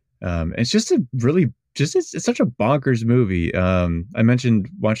 It's just it's such a bonkers movie. I mentioned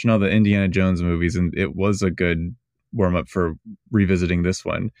watching all the Indiana Jones movies, and it was a good warm up for revisiting this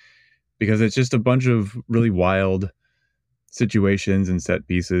one, because it's just a bunch of really wild situations and set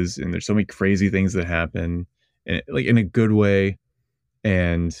pieces, and there's so many crazy things that happen, and like in a good way.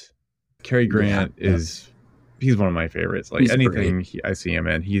 And Cary Grant he's one of my favorites. Like he's anything I see him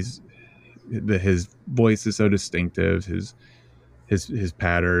in, his voice is so distinctive, his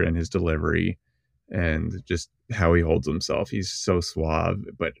patter and his delivery, and just how he holds himself. He's so suave,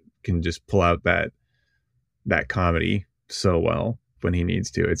 but can just pull out that comedy so well when he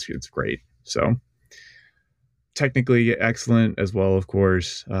needs to. It's great. So technically excellent as well, of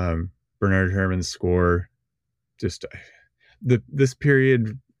course. Bernard Herrmann's score, just this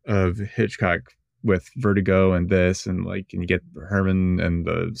period of Hitchcock with Vertigo and this, and you get Herrmann and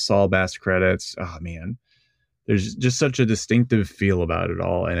the Saul Bass credits. Oh man, there's just such a distinctive feel about it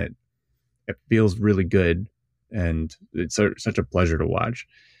all, and it feels really good, and it's such a pleasure to watch.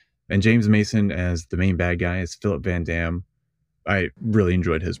 And James Mason as the main bad guy, as Philip Van Damme, I really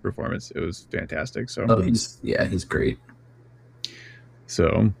enjoyed his performance. It was fantastic. So he's great.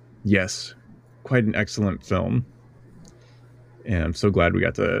 So yes, quite an excellent film, and I'm so glad we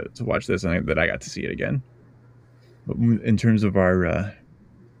got to watch this, and that I got to see it again. But in terms of our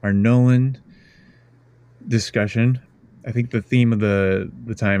Nolan discussion, I think the theme of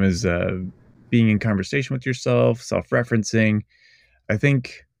the time is being in conversation with yourself, self-referencing. I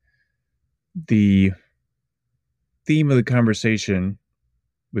think the theme of the conversation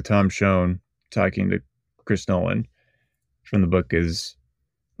with Tom Schoen talking to Chris Nolan from the book is,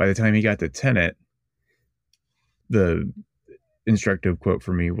 by the time he got to Tenet, the instructive quote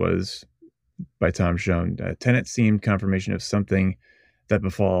for me was by Tom Schoen: Tenet seemed confirmation of something that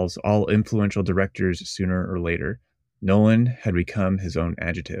befalls all influential directors sooner or later. Nolan had become his own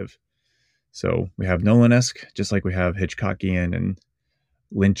adjective. So we have Nolan-esque, just like we have Hitchcockian and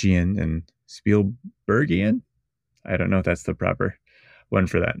Lynchian and Spielbergian. I don't know if that's the proper one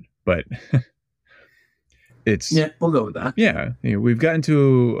for that, but it's... Yeah, we'll go with that. Yeah, we've gotten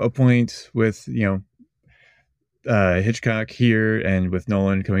to a point with, Hitchcock here and with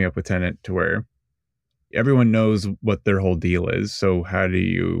Nolan coming up with Tenet to where everyone knows what their whole deal is. So how do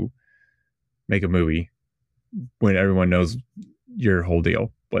you make a movie when everyone knows your whole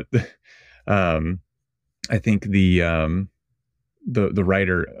deal? But I think the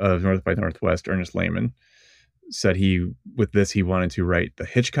writer of North by Northwest, Ernest Lehman, said he wanted to write the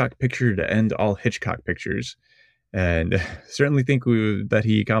Hitchcock picture to end all Hitchcock pictures, and certainly think that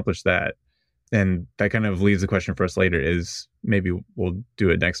he accomplished that. And that kind of leaves the question for us later: is maybe we'll do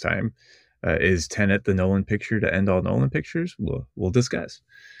it next time. Is Tenet the Nolan picture to end all Nolan pictures? We'll discuss.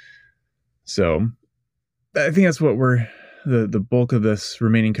 So I think that's what the bulk of this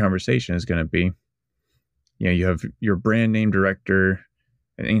remaining conversation is going to be. You have your brand name director,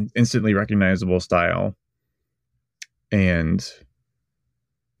 an instantly recognizable style, and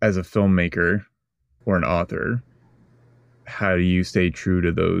as a filmmaker or an author, how do you stay true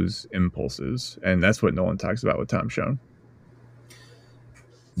to those impulses? And that's what Nolan talks about with Tom Schoen.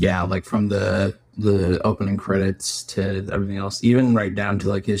 Yeah, like from the opening credits to everything else, even right down to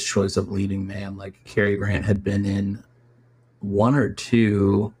like his choice of leading man. Like Cary Grant had been in 1 or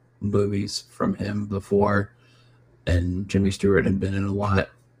 2 movies from him before, and Jimmy Stewart had been in a lot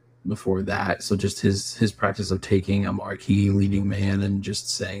before that. So just his practice of taking a marquee leading man and just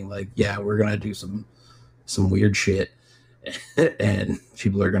saying like, yeah, we're gonna do some weird shit and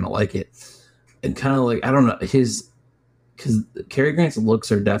people are gonna like it. And kind of like, I don't know, because Cary Grant's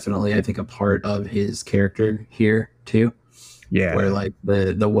looks are definitely, I think, a part of his character here too. Yeah, where like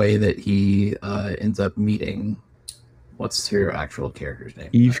the way that he ends up meeting, what's your actual character's name?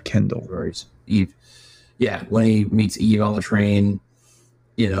 Eve Kendall. Eve. Yeah, when he meets Eve on the train,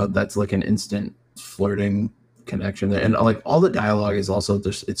 that's like an instant flirting connection there. And like all the dialogue is also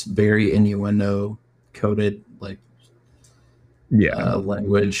just, it's very innuendo coded, like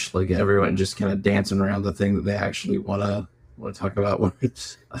language, like everyone just kind of dancing around the thing that they actually want to talk about.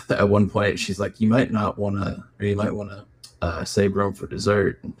 At one point she's like, you might want to save room for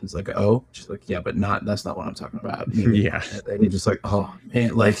dessert, and he's like, oh, she's like, yeah, but that's not what I'm talking about. Yeah, and he's just like, oh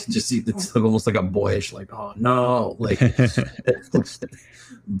man, like just it's like almost like a boyish, like, oh no, like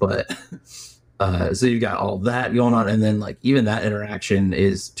but so you've got all that going on, and then like even that interaction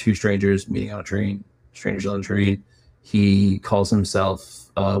is 2 strangers meeting on a train, strangers on a train. He calls himself,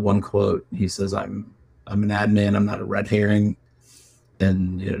 one quote, he says, I'm an admin, I'm not a red herring.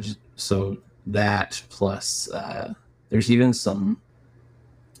 And so that plus there's even some,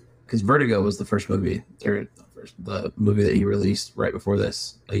 because Vertigo was the first movie, or the movie that he released right before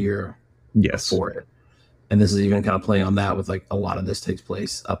this, a year before it. And this is even kind of playing on that with like a lot of this takes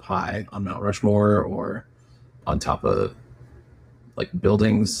place up high on Mount Rushmore or on top of like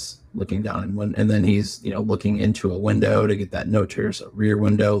buildings looking down, and then he's looking into a window to get that notice, a rear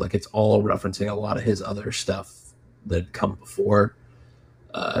window. Like it's all referencing a lot of his other stuff that had come before,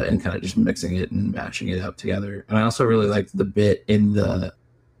 and kind of just mixing it and mashing it up together. And I also really liked the bit in the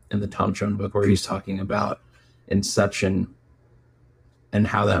Tom Schoen book where he's talking about Inception and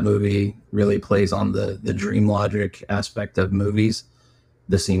how that movie really plays on the dream logic aspect of movies.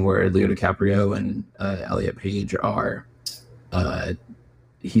 The scene where Leo DiCaprio and Elliot Page are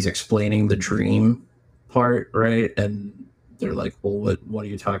he's explaining the dream part, right? And they're like, well, what are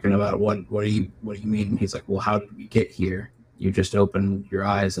you talking about? What do you mean? And he's like, well, how did we get here? You just opened your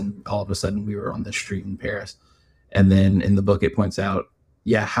eyes and all of a sudden we were on the street in Paris. And then in the book it points out,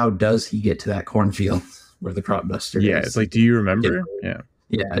 yeah, how does he get to that cornfield where the crop duster is? Yeah, it's like, do you remember? Yeah,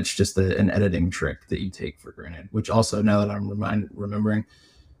 it's just an editing trick that you take for granted, which also, now that I'm remembering,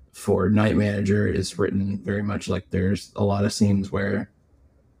 for Night Manager is written very much like there's a lot of scenes where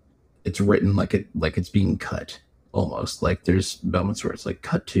it's written like it's being cut, almost like there's moments where it's like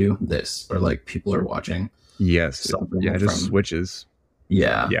cut to this, or like people are watching. Yes. Yeah, just switches.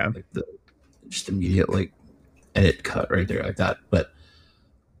 Yeah. Like just immediate like edit cut right there like that. But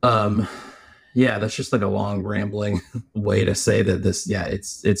yeah, that's just like a long rambling way to say that this,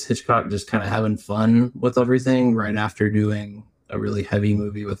 it's Hitchcock just kind of having fun with everything right after doing a really heavy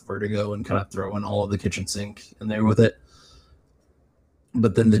movie with Vertigo and kind of throwing all of the kitchen sink in there with it.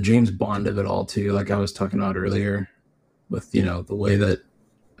 But then the James Bond of it all too, like I was talking about earlier, with the way that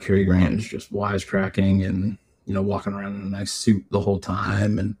Cary Grant is just wisecracking and walking around in a nice suit the whole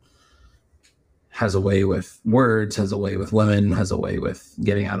time, and has a way with words, has a way with women, has a way with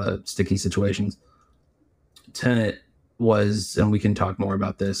getting out of sticky situations. Tenet was, and we can talk more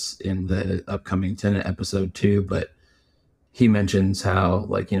about this in the upcoming Tenet episode too, but he mentions how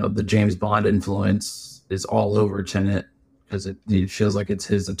the James Bond influence is all over Tenet, because it feels like it's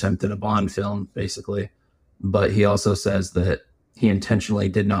his attempt at a Bond film, basically. But he also says that he intentionally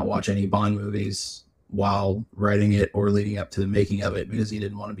did not watch any Bond movies while writing it or leading up to the making of it, because he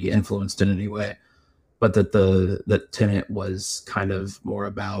didn't want to be influenced in any way. But that Tenet was kind of more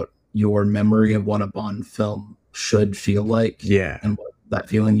about your memory of what a Bond film should feel like. Yeah. And what that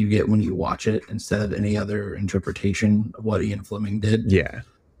feeling you get when you watch it, instead of any other interpretation of what Ian Fleming did. Yeah.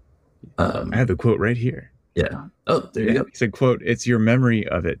 I have the quote right here. Yeah. Oh, there you go. He said, quote, "It's your memory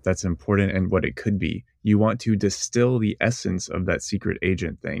of it that's important and what it could be. You want to distill the essence of that secret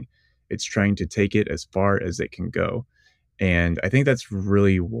agent thing. It's trying to take it as far as it can go." And I think that's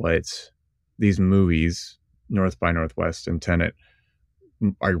really what these movies, North by Northwest and Tenet,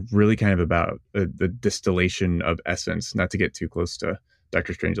 are really kind of about, the distillation of essence, not to get too close to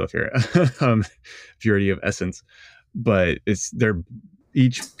Dr. Strangelove here, purity of essence, but they're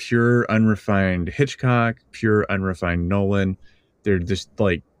each pure, unrefined Hitchcock, pure, unrefined Nolan. They're just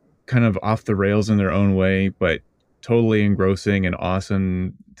like kind of off the rails in their own way, but totally engrossing and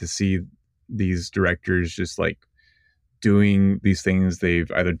awesome to see these directors just like doing these things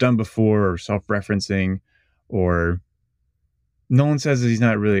they've either done before or self-referencing. Or Nolan says that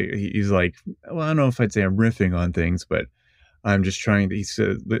he's like, well, I don't know if I'd say I'm riffing on things, but I'm just trying to, he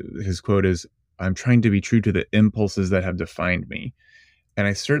said, his quote is, "I'm trying to be true to the impulses that have defined me." And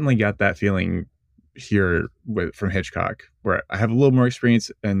I certainly got that feeling here from Hitchcock, where I have a little more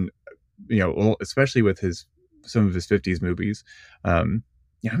experience, and especially with some of his 50s movies. I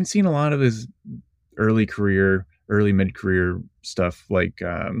haven't seen a lot of his early mid-career stuff, like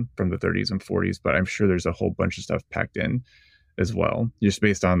from the 30s and 40s, but I'm sure there's a whole bunch of stuff packed in as well, just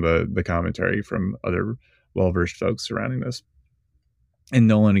based on the commentary from other well-versed folks surrounding this. And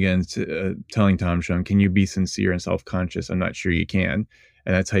Nolan, again, telling Tom Shum, "Can you be sincere and self-conscious? I'm not sure you can."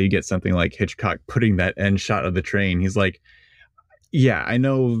 And that's how you get something like Hitchcock putting that end shot of the train. He's like, yeah, I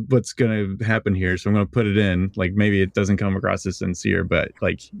know what's going to happen here, so I'm going to put it in. Like, maybe it doesn't come across as sincere, but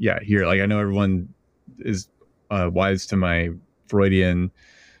like, yeah, here, like, I know everyone is wise to my Freudian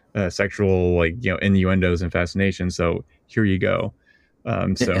sexual, like, innuendos and fascination. So here you go.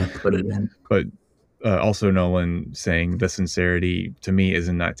 So put it in. But also Nolan saying the sincerity to me is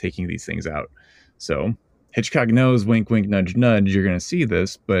in not taking these things out. So Hitchcock knows, wink, wink, nudge, nudge, you're going to see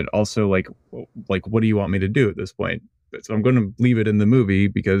this, but also like, what do you want me to do at this point? So I'm going to leave it in the movie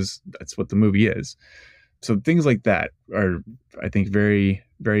because that's what the movie is. So things like that are, I think, very,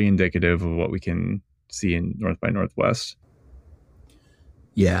 very indicative of what we can see in North by Northwest.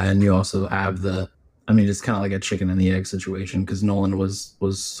 Yeah, and you also have it's kind of like a chicken and the egg situation, because Nolan was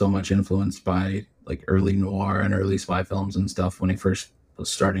so much influenced by like early noir and early spy films and stuff when he first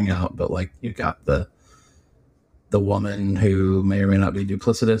was starting out. But like, you got the woman who may or may not be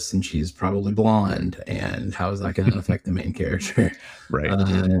duplicitous, and she's probably blonde, and how is that going to affect the main character? Right.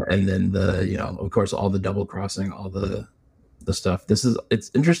 And then of course, all the double crossing, all the stuff.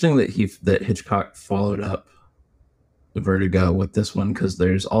 It's interesting that Hitchcock followed up Vertigo with this one, because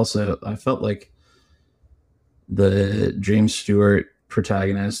there's also, I felt like the James Stewart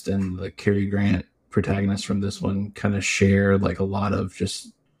protagonist and the Cary Grant protagonist from this one kind of share like a lot of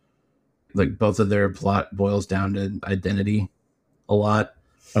just like, both of their plot boils down to identity a lot.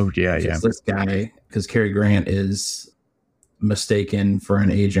 Oh yeah. This guy, because Cary Grant is mistaken for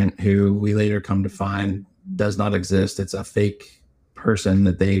an agent who we later come to find does not exist. It's a fake person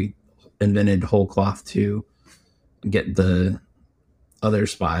that they invented whole cloth to get the other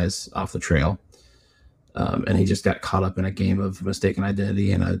spies off the trail. And he just got caught up in a game of mistaken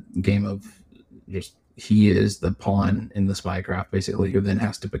identity and a game of just, he is the pawn in the spycraft, basically, who then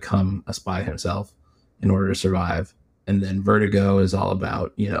has to become a spy himself in order to survive. And then Vertigo is all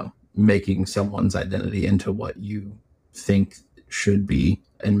about, making someone's identity into what you think should be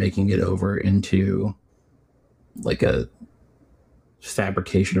and making it over into like a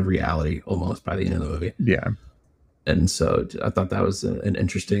fabrication of reality almost by the end of the movie. Yeah. And so I thought that was an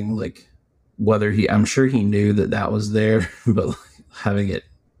interesting, like, I'm sure he knew that was there, but having it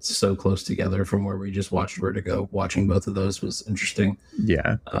so close together from where we just watched Vertigo, watching both of those was interesting.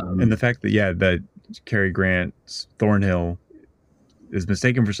 Yeah. And the fact that, that Cary Grant's Thornhill is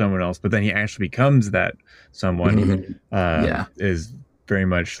mistaken for someone else, but then he actually becomes that someone, is very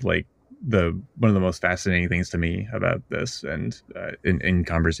much like one of the most fascinating things to me about this, and in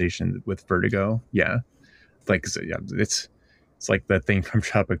conversation with Vertigo. Yeah, like yeah, it's like that thing from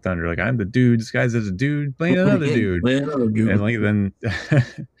Tropic Thunder. Like, I'm the dude disguised as a dude playing another dude, and like then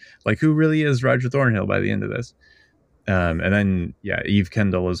like who really is Roger Thornhill by the end of this? And then yeah, Eve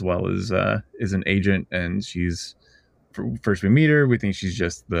Kendall as well is an agent, and she's first we meet her, we think she's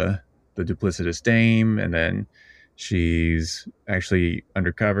just the duplicitous dame, and then she's actually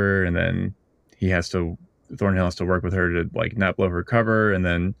undercover, and then Thornhill has to work with her to like not blow her cover, and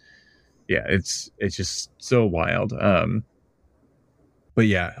then yeah, it's just so wild. But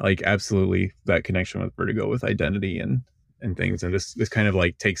yeah, like absolutely that connection with Vertigo, with identity and things, and this kind of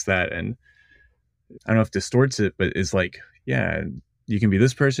like takes that, and I don't know if distorts it, but it's like, yeah, you can be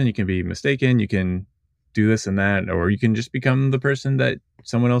this person, you can be mistaken, you can do this and that, or you can just become the person that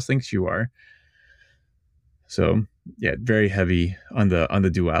someone else thinks you are. So yeah, very heavy on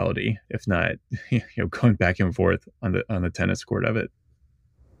the duality, if not going back and forth on the tennis court of it.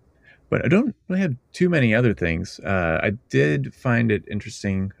 But I don't really have too many other things. I did find it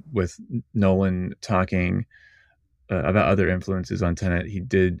interesting with Nolan talking about other influences on Tenet. He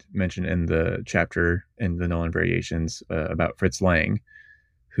did mention in the chapter in the Nolan Variations about Fritz Lang,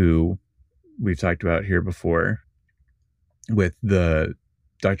 who we've talked about here before with the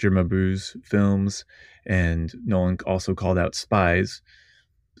Dr. Mabuse films, and Nolan also called out Spies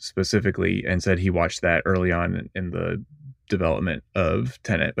specifically and said he watched that early on in the development of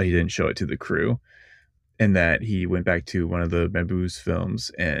Tenet, but he didn't show it to the crew, and that he went back to one of the Mabuse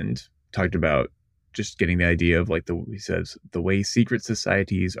films and talked about just getting the idea of like he says the way secret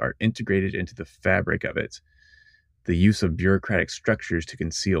societies are integrated into the fabric of it, the use of bureaucratic structures to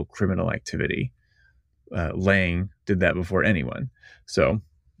conceal criminal activity. Lang did that before anyone. So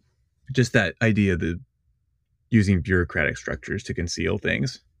just that idea, the using bureaucratic structures to conceal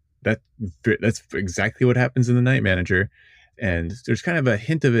things, that's exactly what happens in The Night Manager. And there's kind of a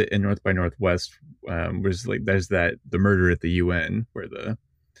hint of it in North by Northwest, where there's the murder at the UN, where the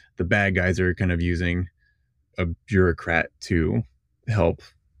bad guys are kind of using a bureaucrat to help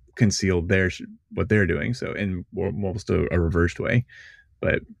conceal what they're doing. So in almost a reversed way,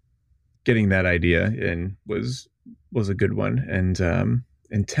 but getting that idea in was a good one.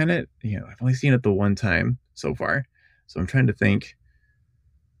 And Tenet, I've only seen it the one time so far, so I'm trying to think.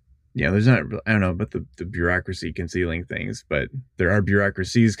 There's not, I don't know about the bureaucracy concealing things, but there are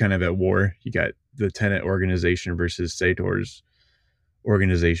bureaucracies kind of at war. You got the Tenet organization versus Sator's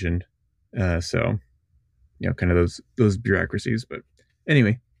organization. So, kind of those bureaucracies. But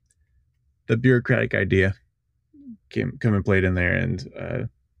anyway, the bureaucratic idea come and played in there, and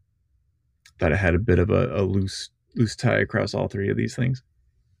thought it had a bit of a loose tie across all three of these things.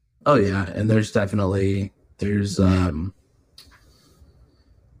 Oh yeah, and there's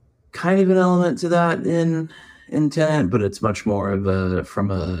kind of an element to that in Tenet, but it's much more of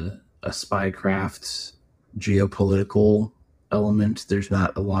from a spycraft geopolitical element. There's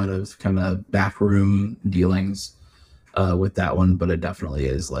not a lot of kind of backroom dealings with that one, but it definitely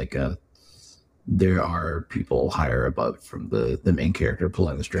is like there are people higher above from the main character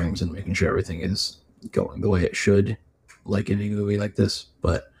pulling the strings and making sure everything is going the way it should, like in a movie like this.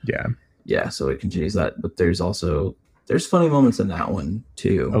 But yeah, so it continues that. But there's funny moments in that one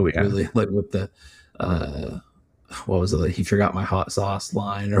too. Oh yeah, really, like with the what was it? He forgot my hot sauce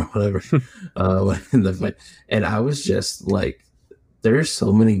line or whatever. And I was just like, there's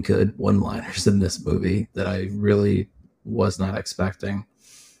so many good one-liners in this movie that I really was not expecting.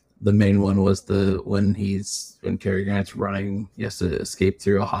 The main one was when Cary Grant's running, he has to escape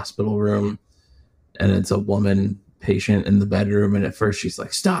through a hospital room, and it's a woman patient in the bedroom, and at first she's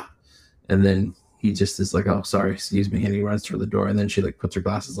like, stop, and then he just is like, oh, sorry, excuse me, and he runs through the door, and then she like puts her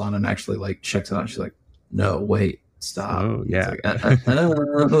glasses on and actually like checks it out. She's like, no, wait, stop. Oh yeah. Like,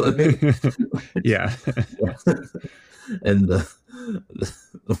 yeah. And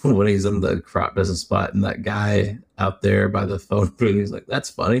when he's in the crop business spot, and that guy out there by the phone booth, he's like,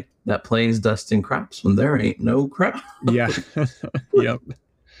 that's funny, that plane's dusting crops when there ain't no crop. Yeah. Yep.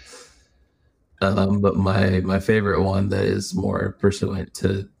 But my favorite one that is more pursuant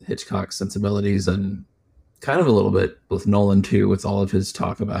to Hitchcock's sensibilities, and kind of a little bit with Nolan too, with all of his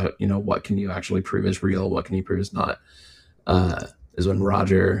talk about, what can you actually prove is real, what can you prove is not, is when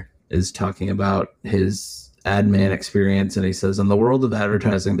Roger is talking about his ad man experience, and he says, in the world of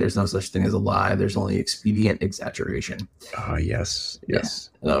advertising, there's no such thing as a lie, there's only expedient exaggeration. Oh yes. Yeah.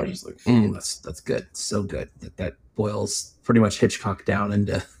 And I was just like, that's good, so good. That boils pretty much Hitchcock down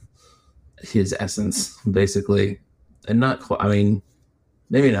into his essence, basically. And not quite,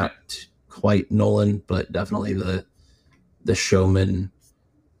 maybe not quite Nolan, but definitely the showman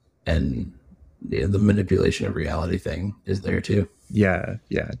and the manipulation of reality thing is there too. Yeah,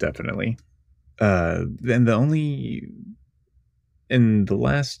 definitely. Then the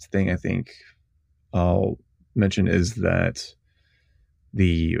last thing I think I'll mention is that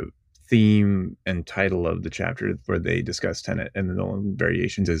the theme and title of the chapter where they discuss Tenet and the Nolan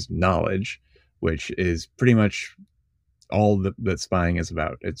variations is knowledge, which is pretty much all that spying is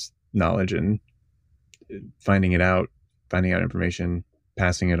about. It's knowledge and finding out information,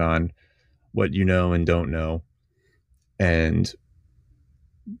 passing it on, what you know and don't know. And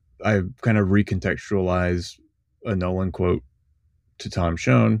I kind of recontextualized a Nolan quote to Tom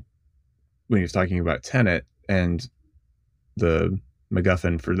Schoen when he was talking about Tenet and the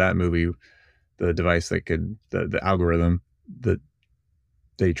MacGuffin for that movie, the device that could, the algorithm that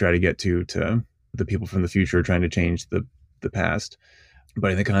they try to get to the people from the future trying to change the past.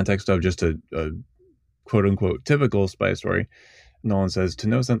 But in the context of just a quote unquote typical spy story, Nolan says, to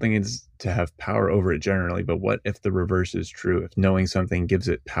know something is to have power over it generally, but what if the reverse is true? If knowing something gives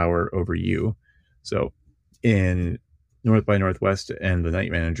it power over you? So in North by Northwest and The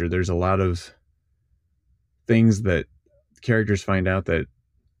Night Manager, there's a lot of things that characters find out that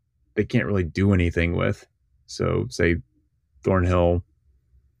they can't really do anything with. So say Thornhill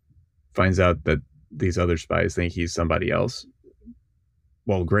finds out that these other spies think he's somebody else.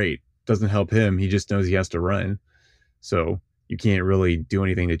 Well, great. Doesn't help him. He just knows he has to run. So you can't really do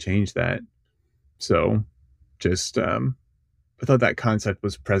anything to change that. So just, I thought that concept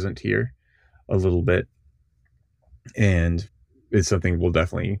was present here a little bit. And it's something we'll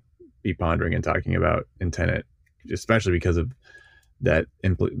definitely be pondering and talking about in Tenet, especially because of that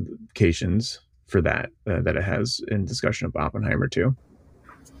implications for that it has in discussion of Oppenheimer too.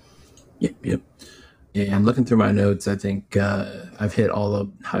 Yep. And looking through my notes, I think I've hit all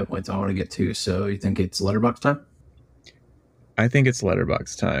the high points I want to get to. So you think it's Letterboxd time? I think it's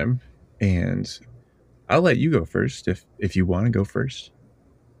Letterboxd time, and I'll let you go first if you want to go first.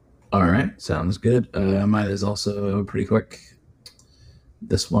 All right, sounds good. Mine is also pretty quick.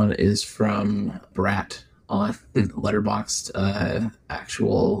 This one is from Brat on Letterboxd.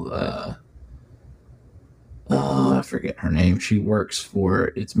 I forget her name. She works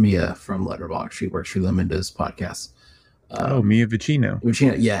it's Mia from Letterboxd. She works for Linda's podcast. Mia Vicino.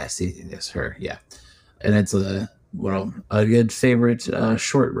 Yes, her. Yeah, and it's a good favorite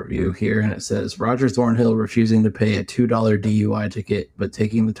short review here, and it says Roger Thornhill refusing to pay a $2 DUI ticket, but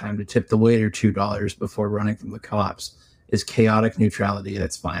taking the time to tip the waiter $2 before running from the cops is chaotic neutrality at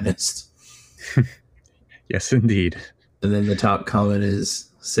its finest. Yes, indeed. And then the top comment is,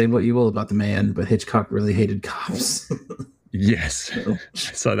 say what you will about the man, but Hitchcock really hated cops. Yes, I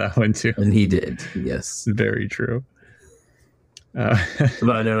saw that one too. And he did, yes. Very true.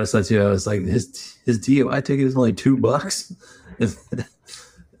 But I noticed that too. I was like, his DUI ticket is only $2.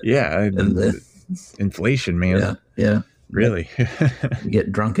 Yeah, and inflation, man. Yeah. Really. You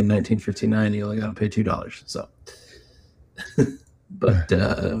get drunk in 1959, you only got to pay $2. So, but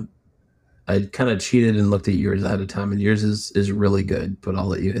I kind of cheated and looked at yours ahead of time, and yours is really good. But I'll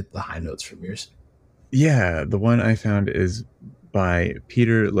let you hit the high notes from yours. Yeah, the one I found is by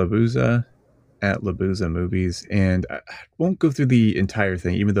Peter Labuza at Labuza Movies, and I won't go through the entire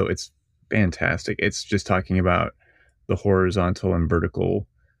thing, even though it's fantastic. It's just talking about the horizontal and vertical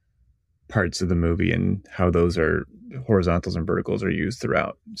parts of the movie and how those are horizontals and verticals are used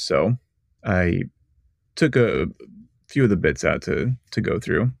throughout. So I took a few of the bits out to go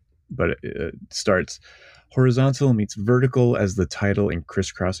through, but it starts, horizontal meets vertical as the title and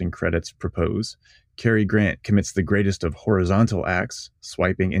crisscrossing credits propose. Cary Grant commits the greatest of horizontal acts,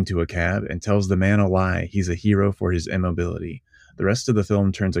 swiping into a cab, and tells the man a lie. He's a hero for his immobility. The rest of the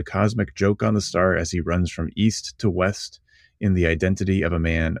film turns a cosmic joke on the star as he runs from east to west in the identity of a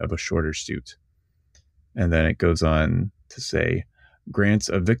man of a shorter suit. And then it goes on to say, Grant's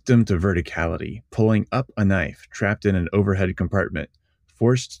a victim to verticality, pulling up a knife trapped in an overhead compartment,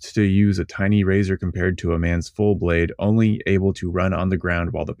 forced to use a tiny razor compared to a man's full blade, only able to run on the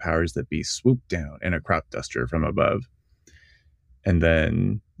ground while the powers that be swoop down in a crop duster from above. And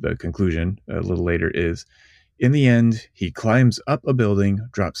then the conclusion a little later is, in the end, he climbs up a building,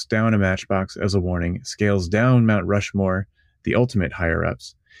 drops down a matchbox as a warning, scales down Mount Rushmore, the ultimate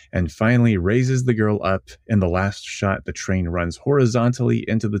higher-ups, and finally raises the girl up. In the last shot, the train runs horizontally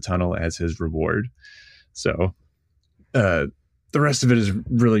into the tunnel as his reward. So, the rest of it is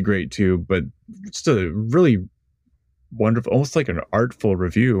really great too, but it's a really wonderful, almost like an artful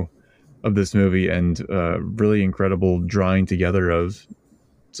review of this movie, and really incredible drawing together of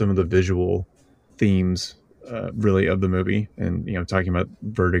some of the visual themes really of the movie, and talking about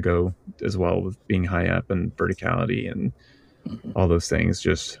vertigo as well, with being high up and verticality and all those things.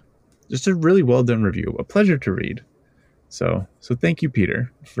 Just just a really well done review, a pleasure to read. So thank you,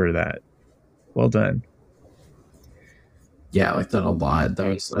 Peter, for that. Well done. Yeah, I like that a lot. I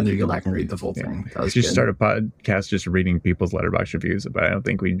need to go back and read the full thing. That was just good. Start a podcast just reading people's Letterboxd reviews, but I don't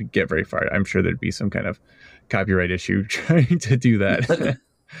think we'd get very far. I'm sure there'd be some kind of copyright issue trying to do that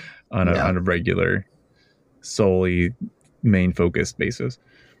on a regular, solely main focused basis.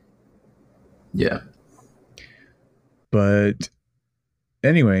 Yeah. But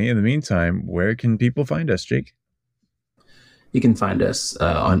anyway, in the meantime, where can people find us, Jake? You can find us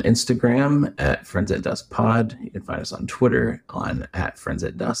on Instagram at Friends at Dusk Pod. You can find us on Twitter at Friends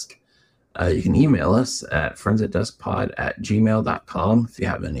at Dusk. You can email us at friendsatduskpod@gmail.com if you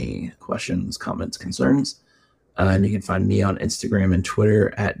have any questions, comments, concerns. And you can find me on Instagram and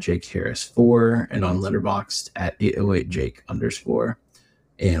Twitter at JakeHarris4 and on Letterboxd at 808Jake_.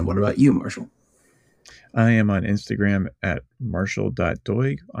 And what about you, Marshall? I am on Instagram at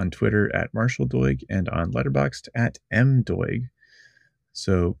marshall.doig, on Twitter at marshalldoig, and on Letterboxd at mdoig.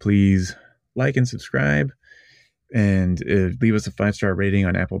 So please like and subscribe, and leave us a 5-star rating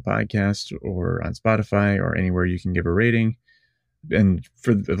on Apple Podcasts or on Spotify or anywhere you can give a rating. And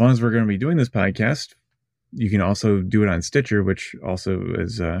for as long as we're going to be doing this podcast, you can also do it on Stitcher, which also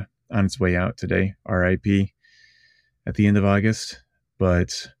is on its way out today, RIP, at the end of August.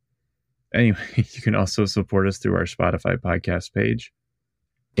 But anyway, you can also support us through our Spotify podcast page.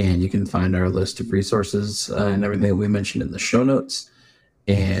 And you can find our list of resources and everything that we mentioned in the show notes.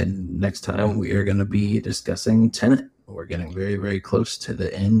 And next time we are going to be discussing Tenet. We're getting very, very close to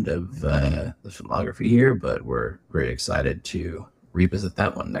the end of the filmography here, but we're very excited to revisit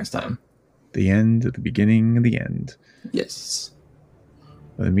that one next time. The end, the beginning, and the end. Yes.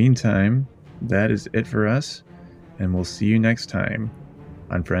 In the meantime, that is it for us, and we'll see you next time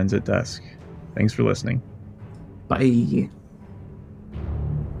on Friends at Dusk. Thanks for listening. Bye.